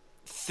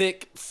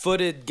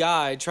 thick-footed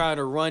guy trying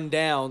to run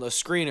down a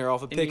screener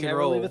off a and pick you and never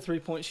roll. leave a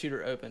 3-point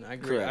shooter open. I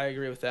agree. Correct. I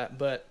agree with that.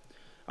 But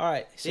all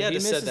right, so He had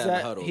to set misses that in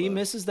the huddle, he though.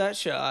 misses that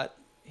shot.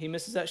 He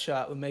misses that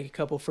shot. We make a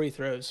couple free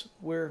throws.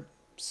 We're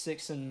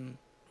 6-7.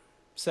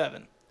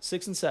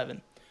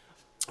 6-7.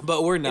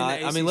 But we're the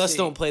not. I mean, let's ACC.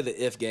 don't play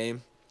the if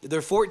game.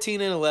 They're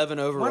 14-11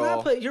 overall. Why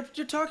not play? You're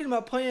talking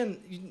about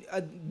playing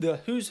the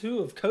who's who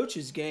of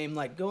coaches game,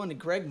 like going to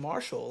Greg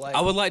Marshall. Like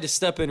I would like to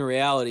step into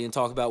reality and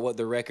talk about what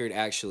the record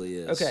actually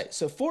is. okay,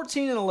 so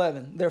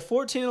 14-11. They're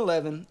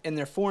 14-11 and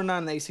they're 4-9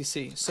 in the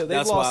ACC. So they've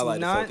That's what I lost like to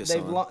nine. focus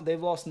They've on.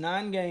 they've lost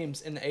 9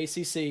 games in the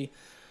ACC.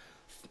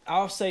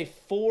 I'll say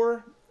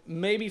 4,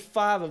 maybe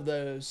 5 of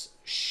those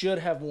should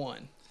have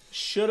won.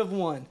 Should have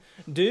won.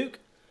 Duke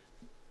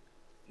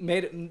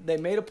they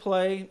made a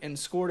play and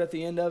scored at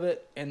the end of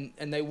it, and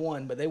they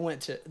won. But they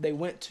went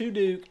to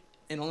Duke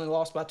and only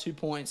lost by 2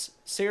 points.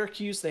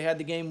 Syracuse, they had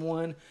the game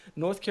won.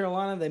 North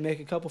Carolina, they make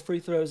a couple free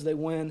throws, they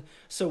win.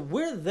 So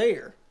we're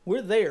there.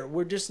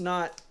 We're just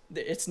not.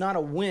 It's not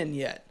a win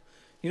yet.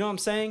 You know what I'm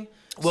saying?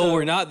 Well, So-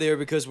 we're not there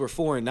because we're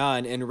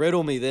 4-9. And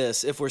riddle me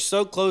this: if we're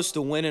so close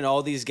to winning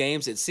all these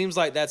games, it seems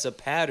like that's a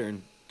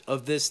pattern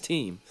of this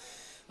team.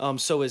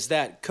 So is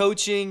that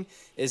coaching?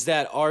 Is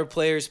that our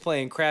players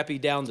playing crappy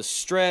down the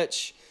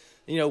stretch?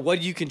 You know, what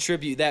do you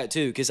contribute that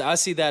to? Because I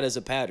see that as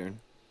a pattern.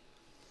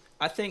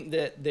 I think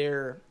that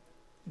their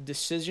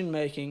decision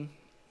making,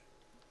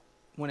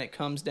 when it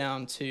comes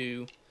down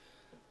to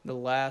the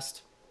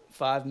last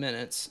 5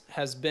 minutes,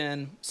 has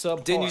been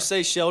subpar. Didn't you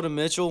say Sheldon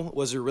Mitchell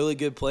was a really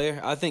good player?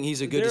 I think he's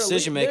a good They're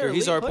decision elite- maker. they're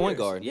He's our elite point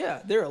players. guard.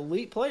 Yeah, they're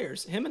elite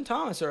players. Him and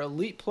Thomas are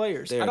elite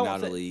players. They're I don't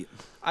not thi- elite.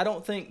 I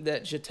don't think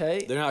that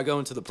Jete They're not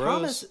going to the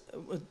pros.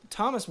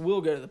 Thomas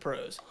will go to the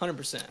pros,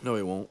 100%. No,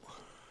 he won't.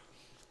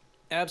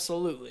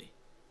 Absolutely.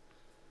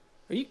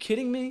 Are you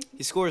kidding me?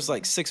 He scores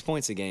like 6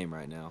 points a game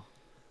right now.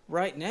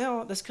 Right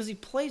now, that's because he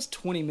plays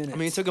 20 minutes. I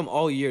mean, it took him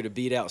all year to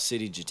beat out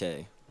City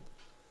Jete.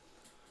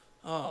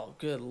 Oh,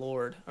 good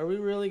Lord. Are we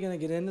really going to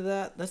get into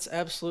that? That's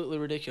absolutely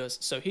ridiculous.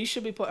 So he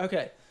should be playing.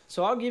 Okay,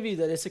 so I'll give you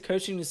that it's a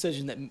coaching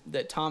decision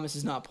that Thomas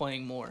is not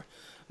playing more.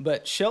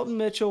 But Shelton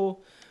Mitchell,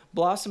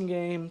 Blossom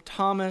Game,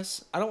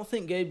 Thomas, I don't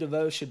think Gabe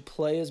DeVoe should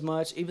play as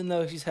much, even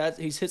though he's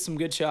hit some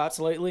good shots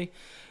lately.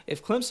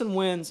 If Clemson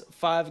wins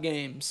 5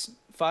 games,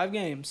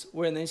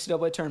 we're in the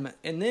NCAA tournament.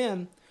 And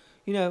then,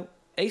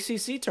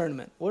 ACC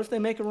tournament. What if they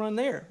make a run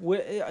there?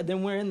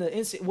 Then we're in the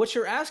NCAA. What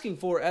you're asking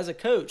for as a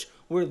coach,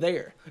 we're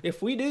there.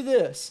 If we do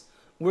this,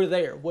 we're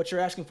there. What you're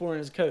asking for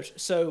as a coach.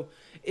 So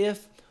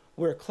if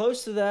we're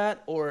close to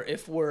that, or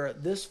if we're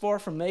this far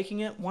from making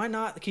it, why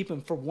not keep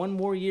him for one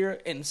more year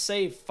and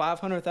save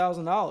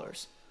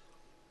 $500,000?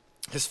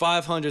 Is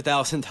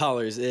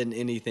 $500,000 in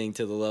anything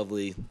to the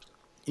lovely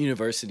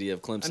University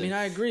of Clemson? I mean,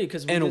 I agree.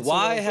 And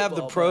why have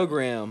the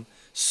program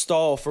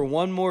stall for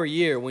one more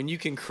year when you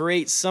can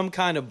create some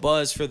kind of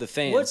buzz for the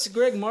fans? What's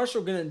Greg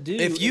Marshall going to do?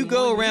 If you in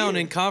go 1 around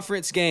year? in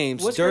conference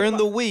games What's during Greg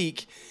the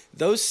week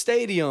Those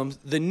stadiums,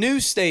 the new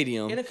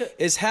stadium,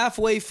 is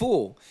halfway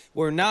full.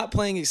 We're not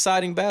playing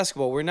exciting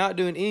basketball. We're not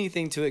doing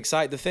anything to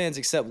excite the fans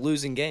except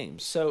losing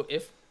games. So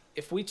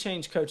if we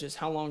change coaches,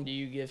 how long do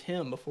you give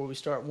him before we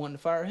start wanting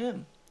to fire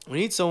him? We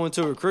need someone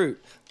to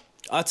recruit.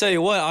 I'll tell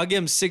you what, I'll give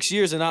him 6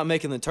 years of not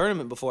making the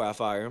tournament before I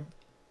fire him.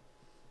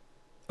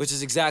 Which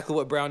is exactly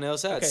what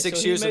Brownell's had. Okay, 6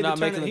 so years of not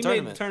making the He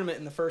tournament. made the tournament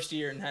in the first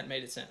year and hadn't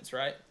made it since,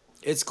 right?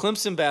 It's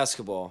Clemson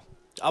basketball.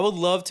 I would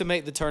love to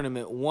make the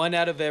tournament 1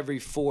 out of every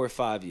 4 or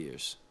 5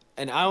 years.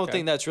 And I don't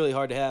think that's really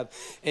hard to have.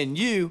 And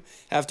you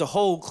have to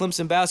hold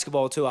Clemson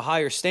basketball to a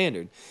higher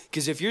standard.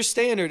 Because if your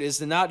standard is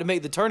not to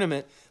make the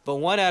tournament, but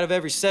 1 out of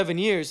every 7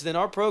 years, then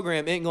our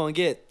program ain't going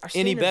to get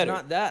any better.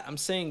 Not that. I'm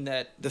saying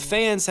that the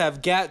fans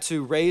have got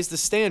to raise the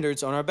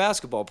standards on our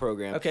basketball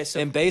program. Okay, so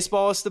in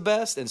baseball, it's the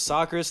best. In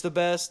soccer, it's the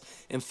best.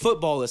 In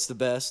football, it's the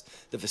best.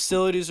 The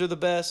facilities are the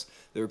best.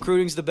 The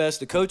recruiting's the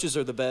best. The coaches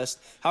are the best.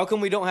 How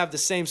come we don't have the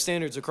same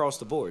standards across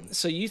the board?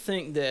 So you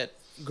think that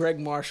Greg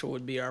Marshall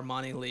would be our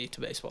Monty Lee to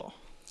baseball?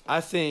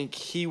 I think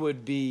he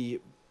would be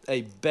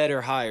a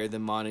better hire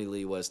than Monty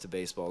Lee was to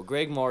baseball.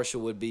 Greg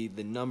Marshall would be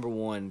the number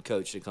 1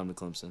 coach to come to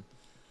Clemson.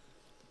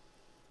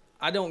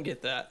 I don't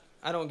get that.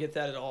 I don't get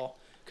that at all.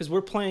 Because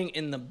we're playing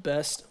in the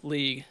best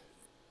league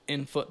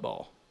in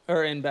football.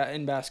 Or in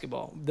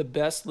basketball. The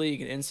best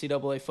league in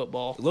NCAA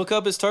football. Look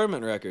up his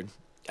tournament record.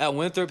 At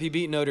Winthrop, he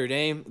beat Notre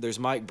Dame. There's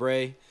Mike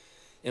Bray.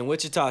 In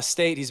Wichita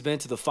State, he's been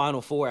to the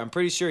Final Four. I'm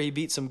pretty sure he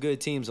beat some good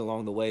teams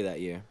along the way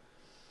that year.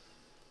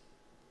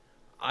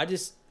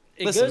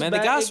 Listen, man, the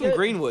guy's from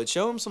Greenwood.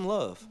 Show him some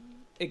love.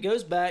 It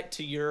goes back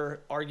to your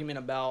argument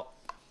about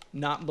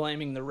not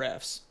blaming the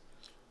refs.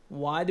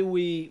 Why do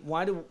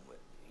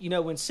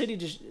when City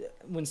just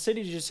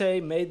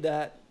made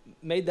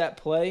that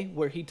play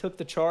where he took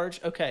the charge,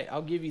 okay,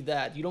 I'll give you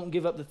that. You don't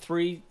give up the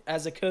 3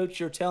 as a coach.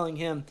 You're telling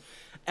him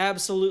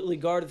absolutely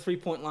guard the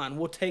 3-point line.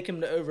 We'll take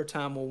him to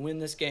overtime. We'll win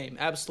this game.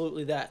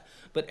 Absolutely that.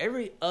 But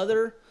every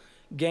other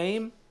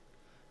game,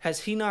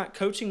 has he not,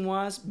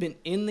 coaching-wise, been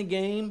in the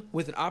game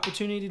with an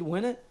opportunity to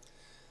win it?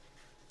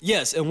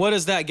 Yes, and what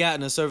has that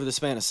gotten us over the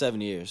span of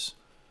 7 years?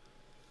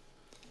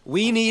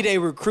 We need a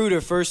recruiter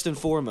first and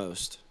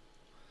foremost.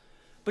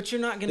 But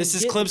you're not going to This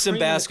is Clemson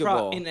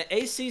basketball. In the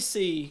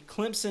ACC,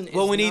 Clemson is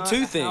we need not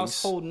two a things.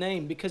 household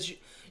name because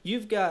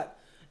you've got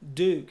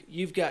Duke,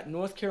 you've got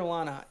North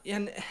Carolina,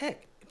 and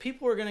heck,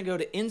 people are going to go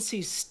to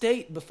NC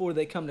State before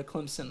they come to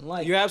Clemson.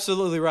 Like, you're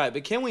absolutely right,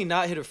 but can we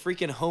not hit a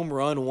freaking home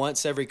run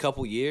once every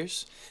couple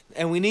years?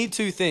 And we need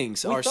two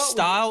things. Our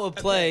style of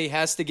play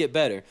has to get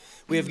better.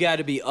 We have got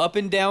to be up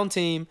and down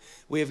team.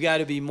 We have got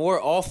to be more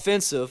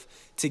offensive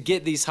to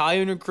get these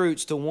high-end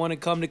recruits to want to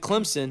come to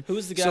Clemson. Who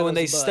was the guy so when that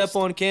they was a step bust?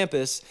 on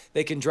campus,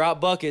 they can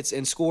drop buckets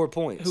and score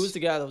points. Who was the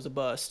guy that was a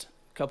bust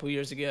a couple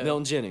years ago?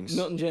 Milton Jennings.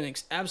 Milton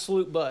Jennings,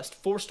 absolute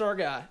bust. 4-star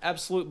guy,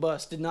 absolute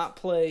bust. Did not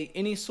play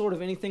any sort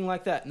of anything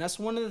like that. And that's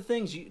one of the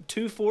things.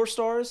 2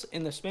 4-stars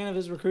in the span of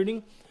his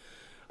recruiting.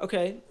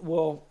 Okay,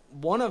 well,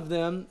 one of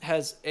them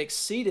has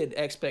exceeded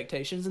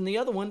expectations, and the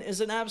other one is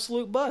an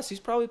absolute bust. He's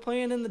probably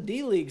playing in the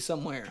D League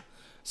somewhere.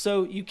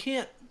 So you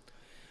can't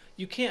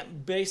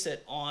base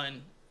it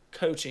on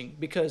coaching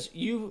because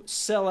you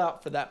sell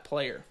out for that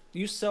player.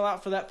 You sell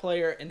out for that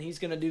player, and he's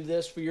going to do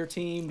this for your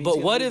team. But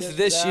what if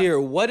this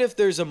year, what if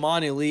there's a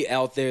Monty Lee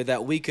out there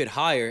that we could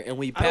hire and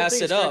we pass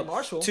it up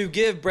to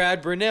give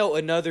Brad Brownell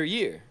another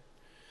year?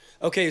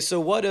 Okay, so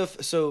what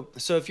if so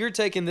if you're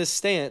taking this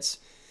stance,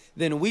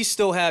 then we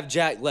still have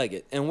Jack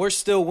Leggett, and we're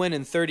still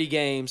winning 30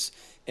 games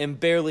and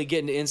barely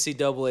getting to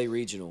NCAA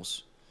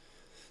regionals.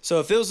 So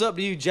if it was up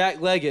to you, Jack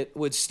Leggett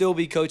would still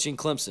be coaching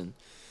Clemson.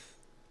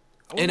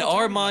 And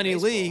our Monty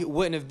Lee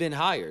wouldn't have been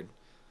hired.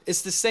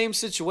 It's the same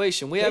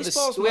situation.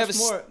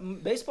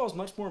 Baseball's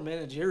much more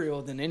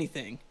managerial than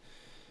anything.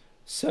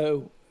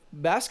 So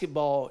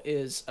basketball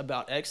is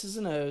about X's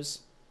and O's,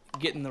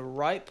 getting the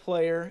right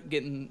player,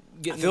 getting.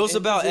 If it was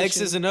about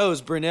X's and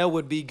O's, Brownell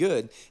would be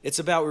good. It's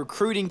about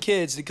recruiting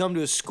kids to come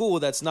to a school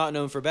that's not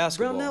known for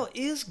basketball. Brownell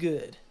is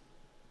good.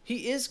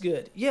 He is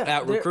good. Yeah.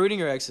 At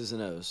recruiting or X's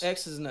and O's?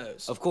 X's and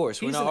O's. Of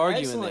course, we're not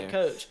arguing there.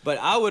 Coach. But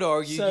I would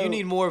argue you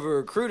need more of a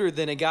recruiter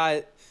than a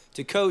guy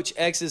to coach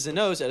X's and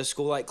O's at a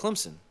school like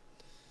Clemson.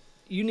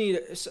 You need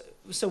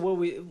so will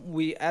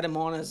we add him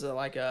on as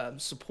a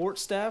support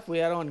staff? We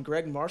add on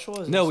Greg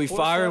Marshall as we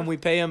fire him, we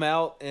pay him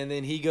out, and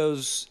then he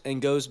goes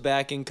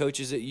back and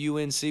coaches at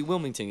UNC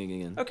Wilmington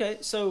again. Okay,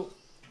 so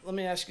let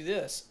me ask you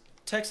this: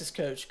 Texas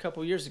coach a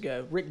couple years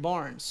ago, Rick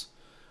Barnes,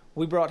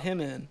 we brought him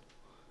in,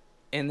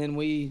 and then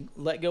we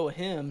let go of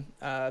him.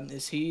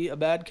 Is he a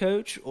bad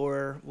coach,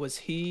 or was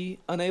he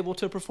unable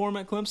to perform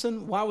at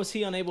Clemson? Why was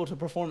he unable to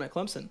perform at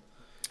Clemson?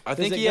 I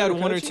think he had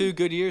 1 or 2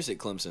 good years at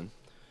Clemson.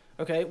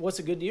 Okay, what's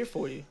a good year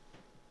for you?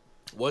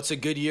 What's a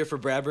good year for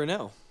Brad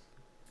Brownell?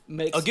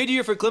 A good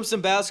year for Clemson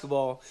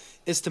basketball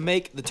is to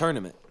make the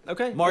tournament.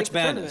 Okay, March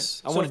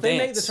Madness. So if they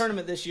make the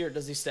tournament this year,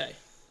 does he stay?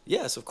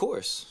 Yes, of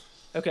course.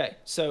 Okay,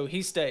 so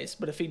he stays.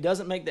 But if he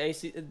doesn't make the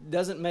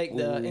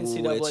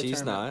NCAA which he's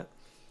tournament, not,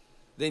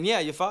 then yeah,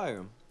 you fire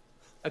him.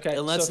 Okay,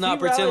 And let's so if not he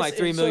pretend rallies- like $3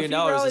 so if million he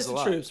is rallies a the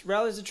lot.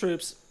 rallies the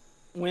troops,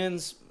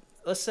 wins.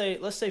 Let's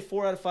say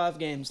 4 out of 5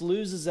 games,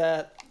 loses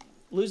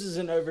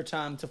in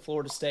overtime to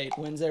Florida State,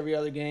 wins every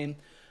other game,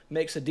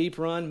 makes a deep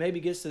run,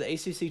 maybe gets to the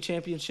ACC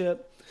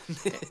championship.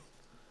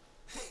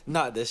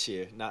 Not this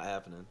year. Not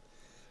happening.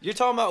 You're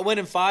talking about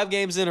winning 5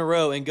 games in a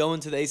row and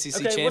going to the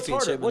ACC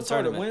championship What's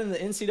harder, tournament. winning the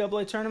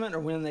NCAA tournament or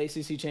winning the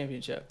ACC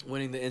championship?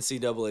 Winning the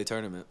NCAA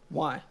tournament.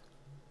 Why?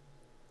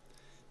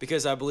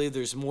 Because I believe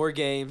there's more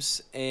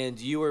games, and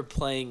you are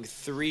playing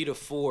 3 to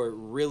 4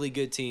 really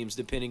good teams,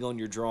 depending on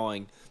your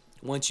drawing,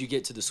 once you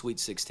get to the Sweet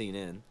 16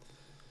 in.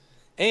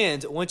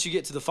 And once you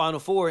get to the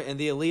Final Four and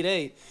the Elite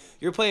Eight,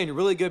 you're playing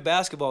really good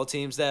basketball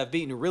teams that have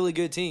beaten really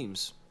good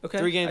teams. Okay,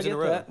 3 games I get in a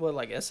row. that. What,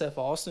 like SF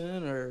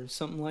Austin or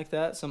something like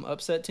that? Some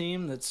upset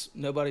team that's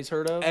nobody's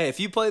heard of? Hey, if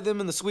you play them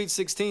in the Sweet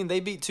 16, they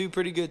beat 2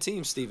 pretty good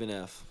teams, Stephen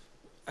F.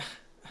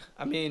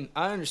 I mean,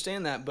 I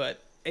understand that,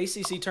 but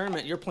ACC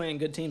tournament, you're playing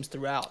good teams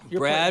throughout.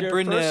 Brad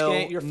Brownell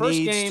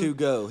needs game, to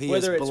go. He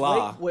whether is it's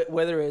blah.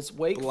 whether it's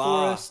Wake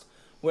Blah. Forest,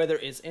 whether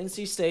it's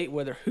NC State,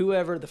 whether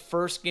whoever, the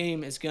first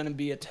game is going to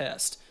be a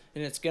test,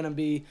 and it's going to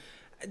be.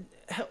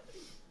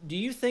 Do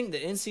you think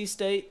that NC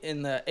State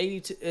in the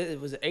 82?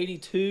 It was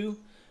 82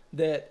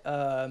 that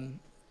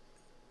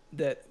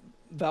that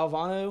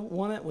Valvano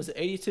won it. Was it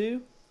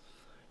 82?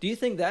 Do you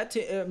think that?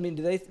 I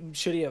mean,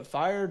 should he have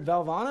fired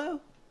Valvano?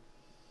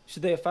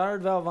 Should they have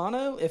fired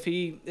Valvano if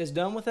he is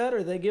done with that,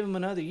 or they give him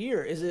another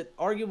year? Is it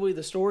arguably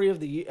the story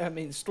of the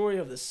story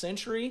of the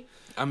century?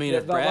 I mean, that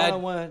if Brad, Valvano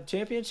won a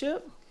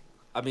championship.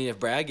 if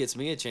Brad gets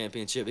me a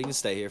championship, he can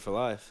stay here for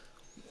life.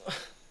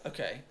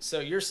 Okay, so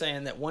you're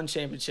saying that one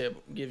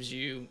championship gives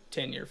you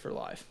tenure for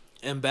life.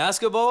 And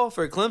basketball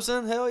for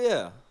Clemson, hell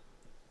yeah.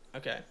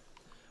 Okay,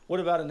 what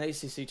about an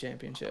ACC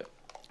championship?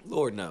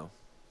 Lord no.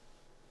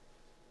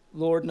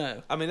 Lord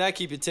no. I mean, that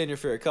keep you tenure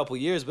for a couple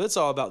years, but it's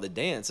all about the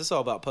dance. It's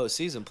all about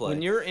postseason play.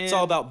 When you're it's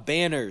all about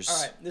banners. All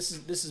right, this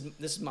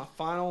is my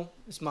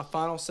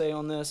final say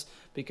on this,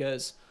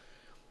 because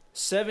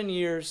 7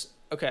 years.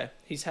 Okay,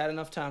 he's had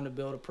enough time to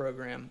build a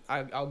program.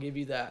 I'll give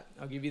you that.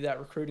 I'll give you that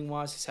recruiting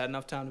wise. He's had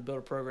enough time to build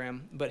a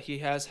program, but he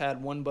has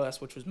had one bust,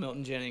 which was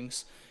Milton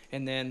Jennings,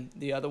 and then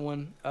the other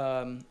one.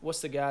 What's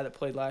the guy that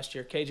played last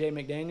year? KJ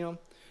McDaniel.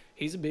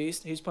 He's a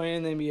beast. He's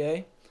playing in the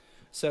NBA.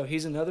 So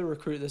he's another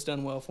recruit that's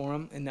done well for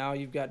him. And now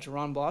you've got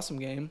Jerron Blossom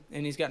game,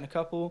 and he's gotten a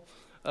couple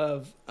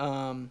of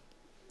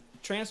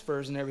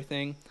transfers and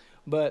everything.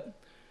 But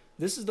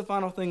this is the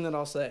final thing that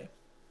I'll say.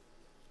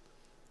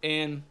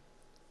 And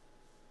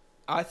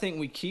I think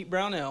we keep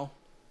Brownell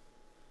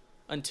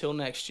until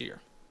next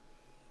year.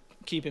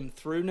 Keep him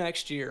through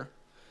next year.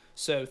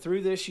 So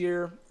through this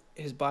year,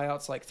 his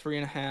buyout's like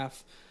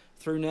 3.5.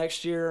 Through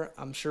next year,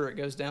 I'm sure it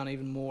goes down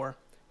even more.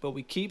 But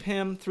we keep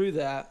him through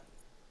that,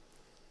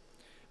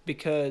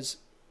 because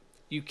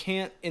you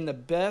can't, in the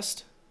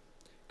best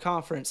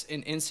conference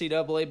in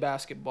NCAA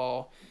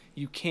basketball,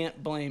 you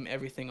can't blame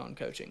everything on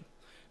coaching,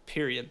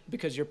 period,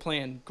 because you're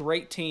playing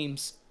great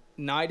teams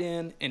night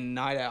in and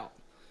night out,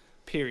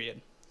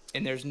 period.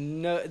 And there's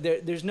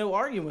no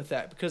arguing with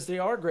that, because they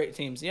are great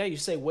teams. Yeah, you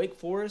say Wake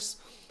Forest.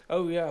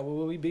 Oh, yeah,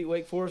 well, we beat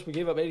Wake Forest. We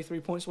gave up 83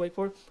 points to Wake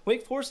Forest.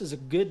 Wake Forest is a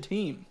good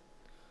team.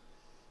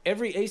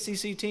 Every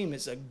ACC team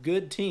is a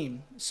good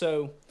team.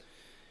 So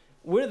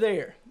we're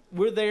there.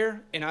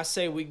 And I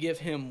say we give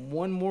him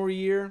one more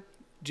year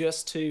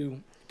just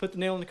to put the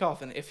nail in the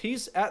coffin. If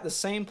he's at the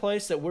same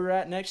place that we're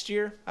at next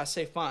year, I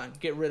say fine,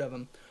 get rid of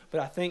him.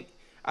 But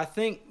I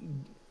think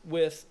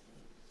with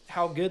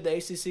how good the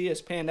ACC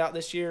has panned out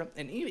this year,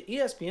 and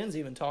ESPN's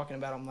even talking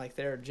about them like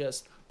they're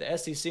just the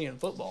SEC in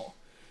football.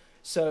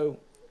 So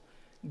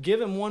give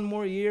him one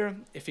more year.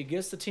 If he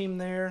gets the team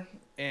there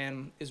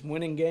and is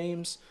winning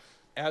games,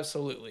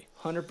 absolutely,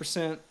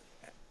 100%.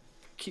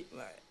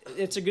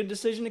 It's a good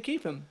decision to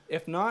keep him.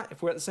 If not,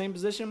 if we're at the same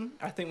position,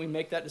 I think we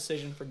make that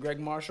decision for Greg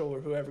Marshall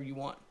or whoever you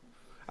want.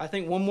 I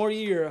think one more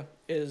year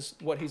is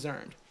what he's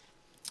earned.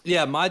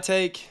 Yeah, my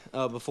take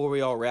before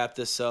we all wrap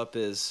this up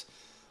is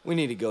we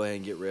need to go ahead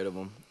and get rid of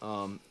him.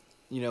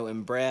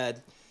 And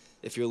Brad,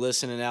 if you're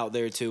listening out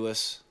there to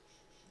us,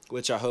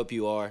 which I hope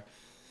you are,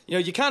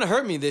 you kind of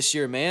hurt me this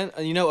year, man.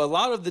 A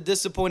lot of the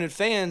disappointed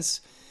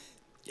fans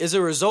is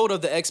a result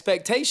of the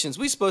expectations.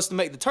 We're supposed to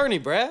make the tourney,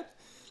 Brad.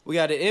 We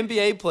got an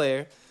NBA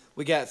player.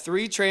 We got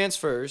 3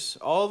 transfers.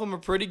 All of them are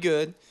pretty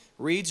good.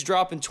 Reed's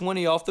dropping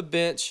 20 off the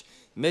bench.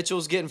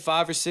 Mitchell's getting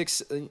 5 or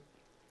 6 an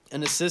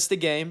assist a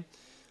game.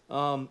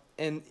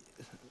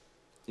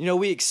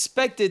 We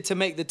expected to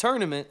make the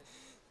tournament,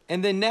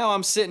 and then now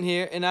I'm sitting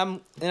here and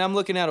I'm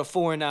looking at a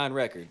 4-9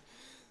 record.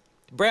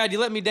 Brad, you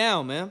let me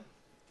down, man.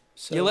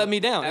 So you let me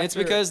down. It's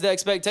because of the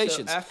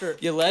expectations.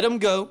 You let him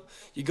go.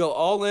 You go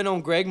all in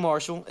on Greg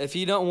Marshall. If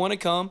he don't want to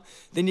come,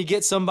 then you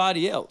get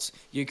somebody else.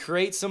 You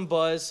create some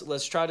buzz.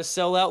 Let's try to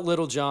sell out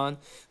Little John.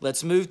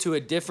 Let's move to a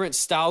different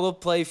style of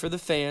play for the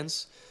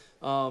fans.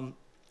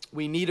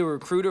 We need a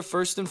recruiter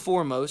first and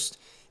foremost.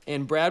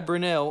 And Brad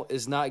Brownell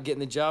is not getting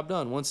the job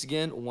done. Once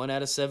again, 1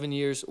 out of 7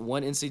 years,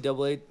 1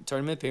 NCAA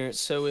tournament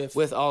appearance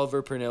with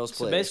Oliver Purnell's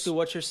players. So basically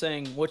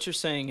what you're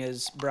saying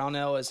is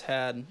Brownell has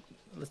had,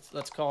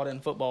 let's call it in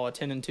football, a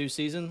 10-2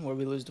 season where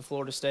we lose to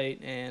Florida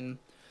State and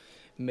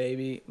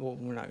maybe, well,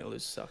 we're not going to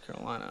lose to South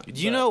Carolina.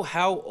 Do you know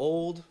how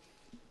old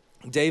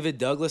David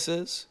Douglas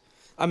is?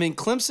 I mean,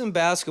 Clemson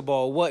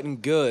basketball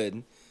wasn't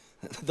good.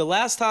 The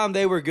last time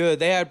they were good,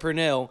 they had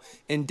Purnell,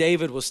 and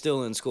David was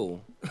still in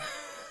school.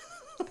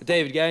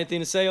 David, got anything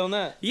to say on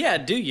that? Yeah,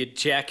 do you,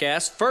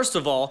 jackass? First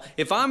of all,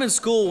 if I'm in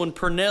school when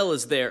Purnell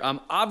is there, I'm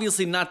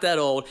obviously not that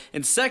old.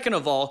 And second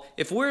of all,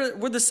 if we're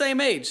the same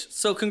age,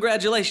 so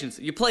congratulations,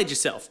 you played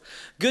yourself.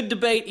 Good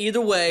debate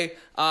either way.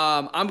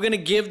 I'm going to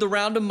give the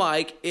round to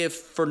Mike, if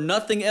for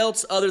nothing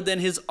else other than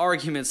his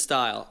argument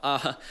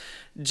style.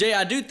 Jay,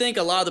 I do think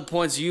a lot of the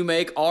points you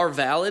make are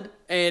valid,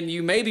 and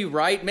you may be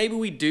right. Maybe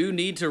we do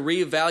need to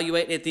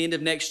reevaluate at the end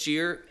of next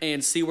year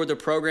and see where the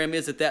program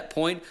is at that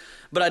point.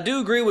 But I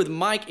do agree with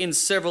Mike in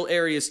several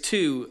areas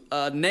too,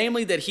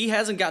 namely that he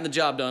hasn't gotten the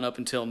job done up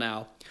until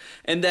now,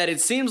 and that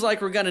it seems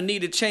like we're going to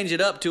need to change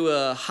it up to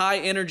a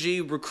high-energy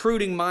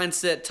recruiting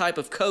mindset type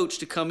of coach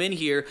to come in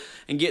here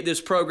and get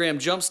this program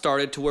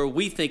jump-started to where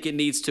we think it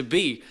needs to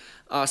be.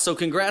 So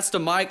congrats to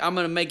Mike. I'm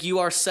going to make you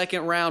our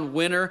second-round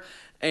winner.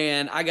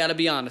 And I got to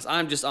be honest,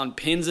 I'm just on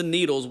pins and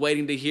needles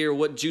waiting to hear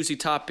what juicy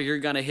topic you're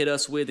going to hit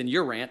us with in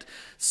your rant.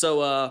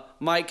 So,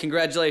 Mike,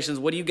 congratulations.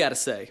 What do you got to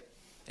say?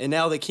 And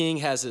now the king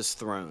has his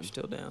throne.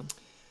 Still down.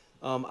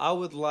 I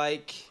would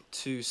like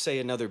to say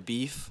another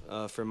beef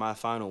for my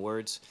final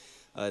words.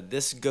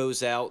 This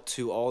goes out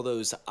to all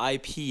those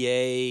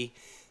IPA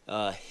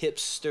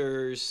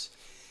hipsters.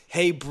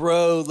 Hey,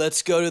 bro,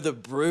 let's go to the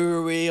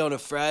brewery on a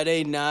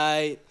Friday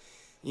night.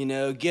 You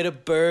know, get a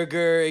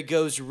burger. It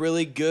goes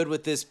really good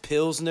with this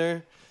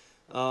Pilsner.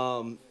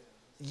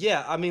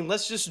 Yeah, I mean,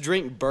 let's just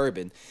drink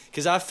bourbon.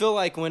 Because I feel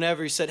like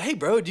whenever he said, hey,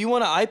 bro, do you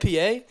want an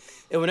IPA?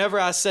 And whenever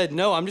I said,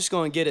 no, I'm just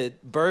going to get a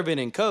bourbon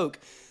and Coke,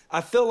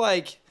 I feel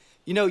like,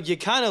 you know, you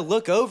kind of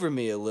look over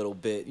me a little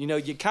bit. You know,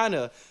 you kind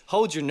of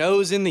hold your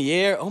nose in the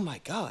air. Oh,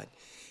 my God.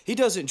 He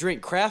doesn't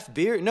drink craft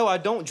beer? No, I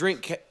don't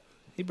drink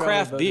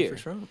craft beer.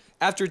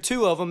 After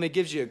 2 of them, it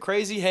gives you a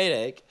crazy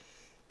headache.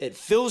 It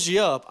fills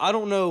you up. I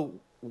don't know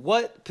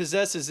what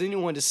possesses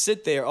anyone to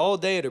sit there all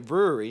day at a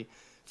brewery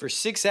for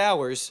 6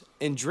 hours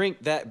and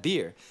drink that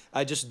beer.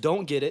 I just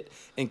don't get it.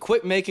 And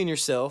quit making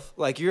yourself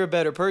like you're a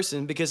better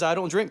person because I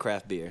don't drink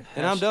craft beer.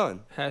 And I'm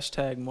done.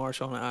 Hashtag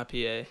March on an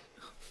IPA.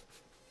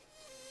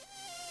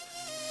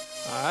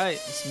 All right,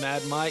 it's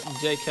Mad Mike and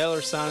Jay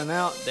Keller signing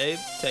out. Dave,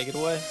 take it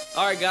away.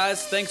 All right,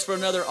 guys, thanks for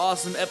another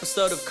awesome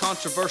episode of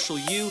Controversial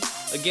You.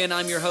 Again,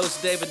 I'm your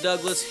host, David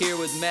Douglas, here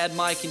with Mad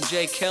Mike and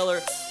Jay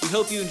Keller. We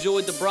hope you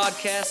enjoyed the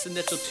broadcast and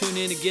that you'll tune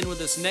in again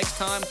with us next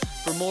time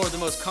for more of the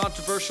most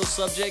controversial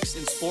subjects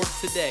in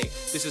sports today.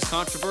 This is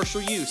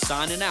Controversial You,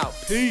 signing out.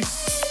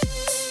 Peace.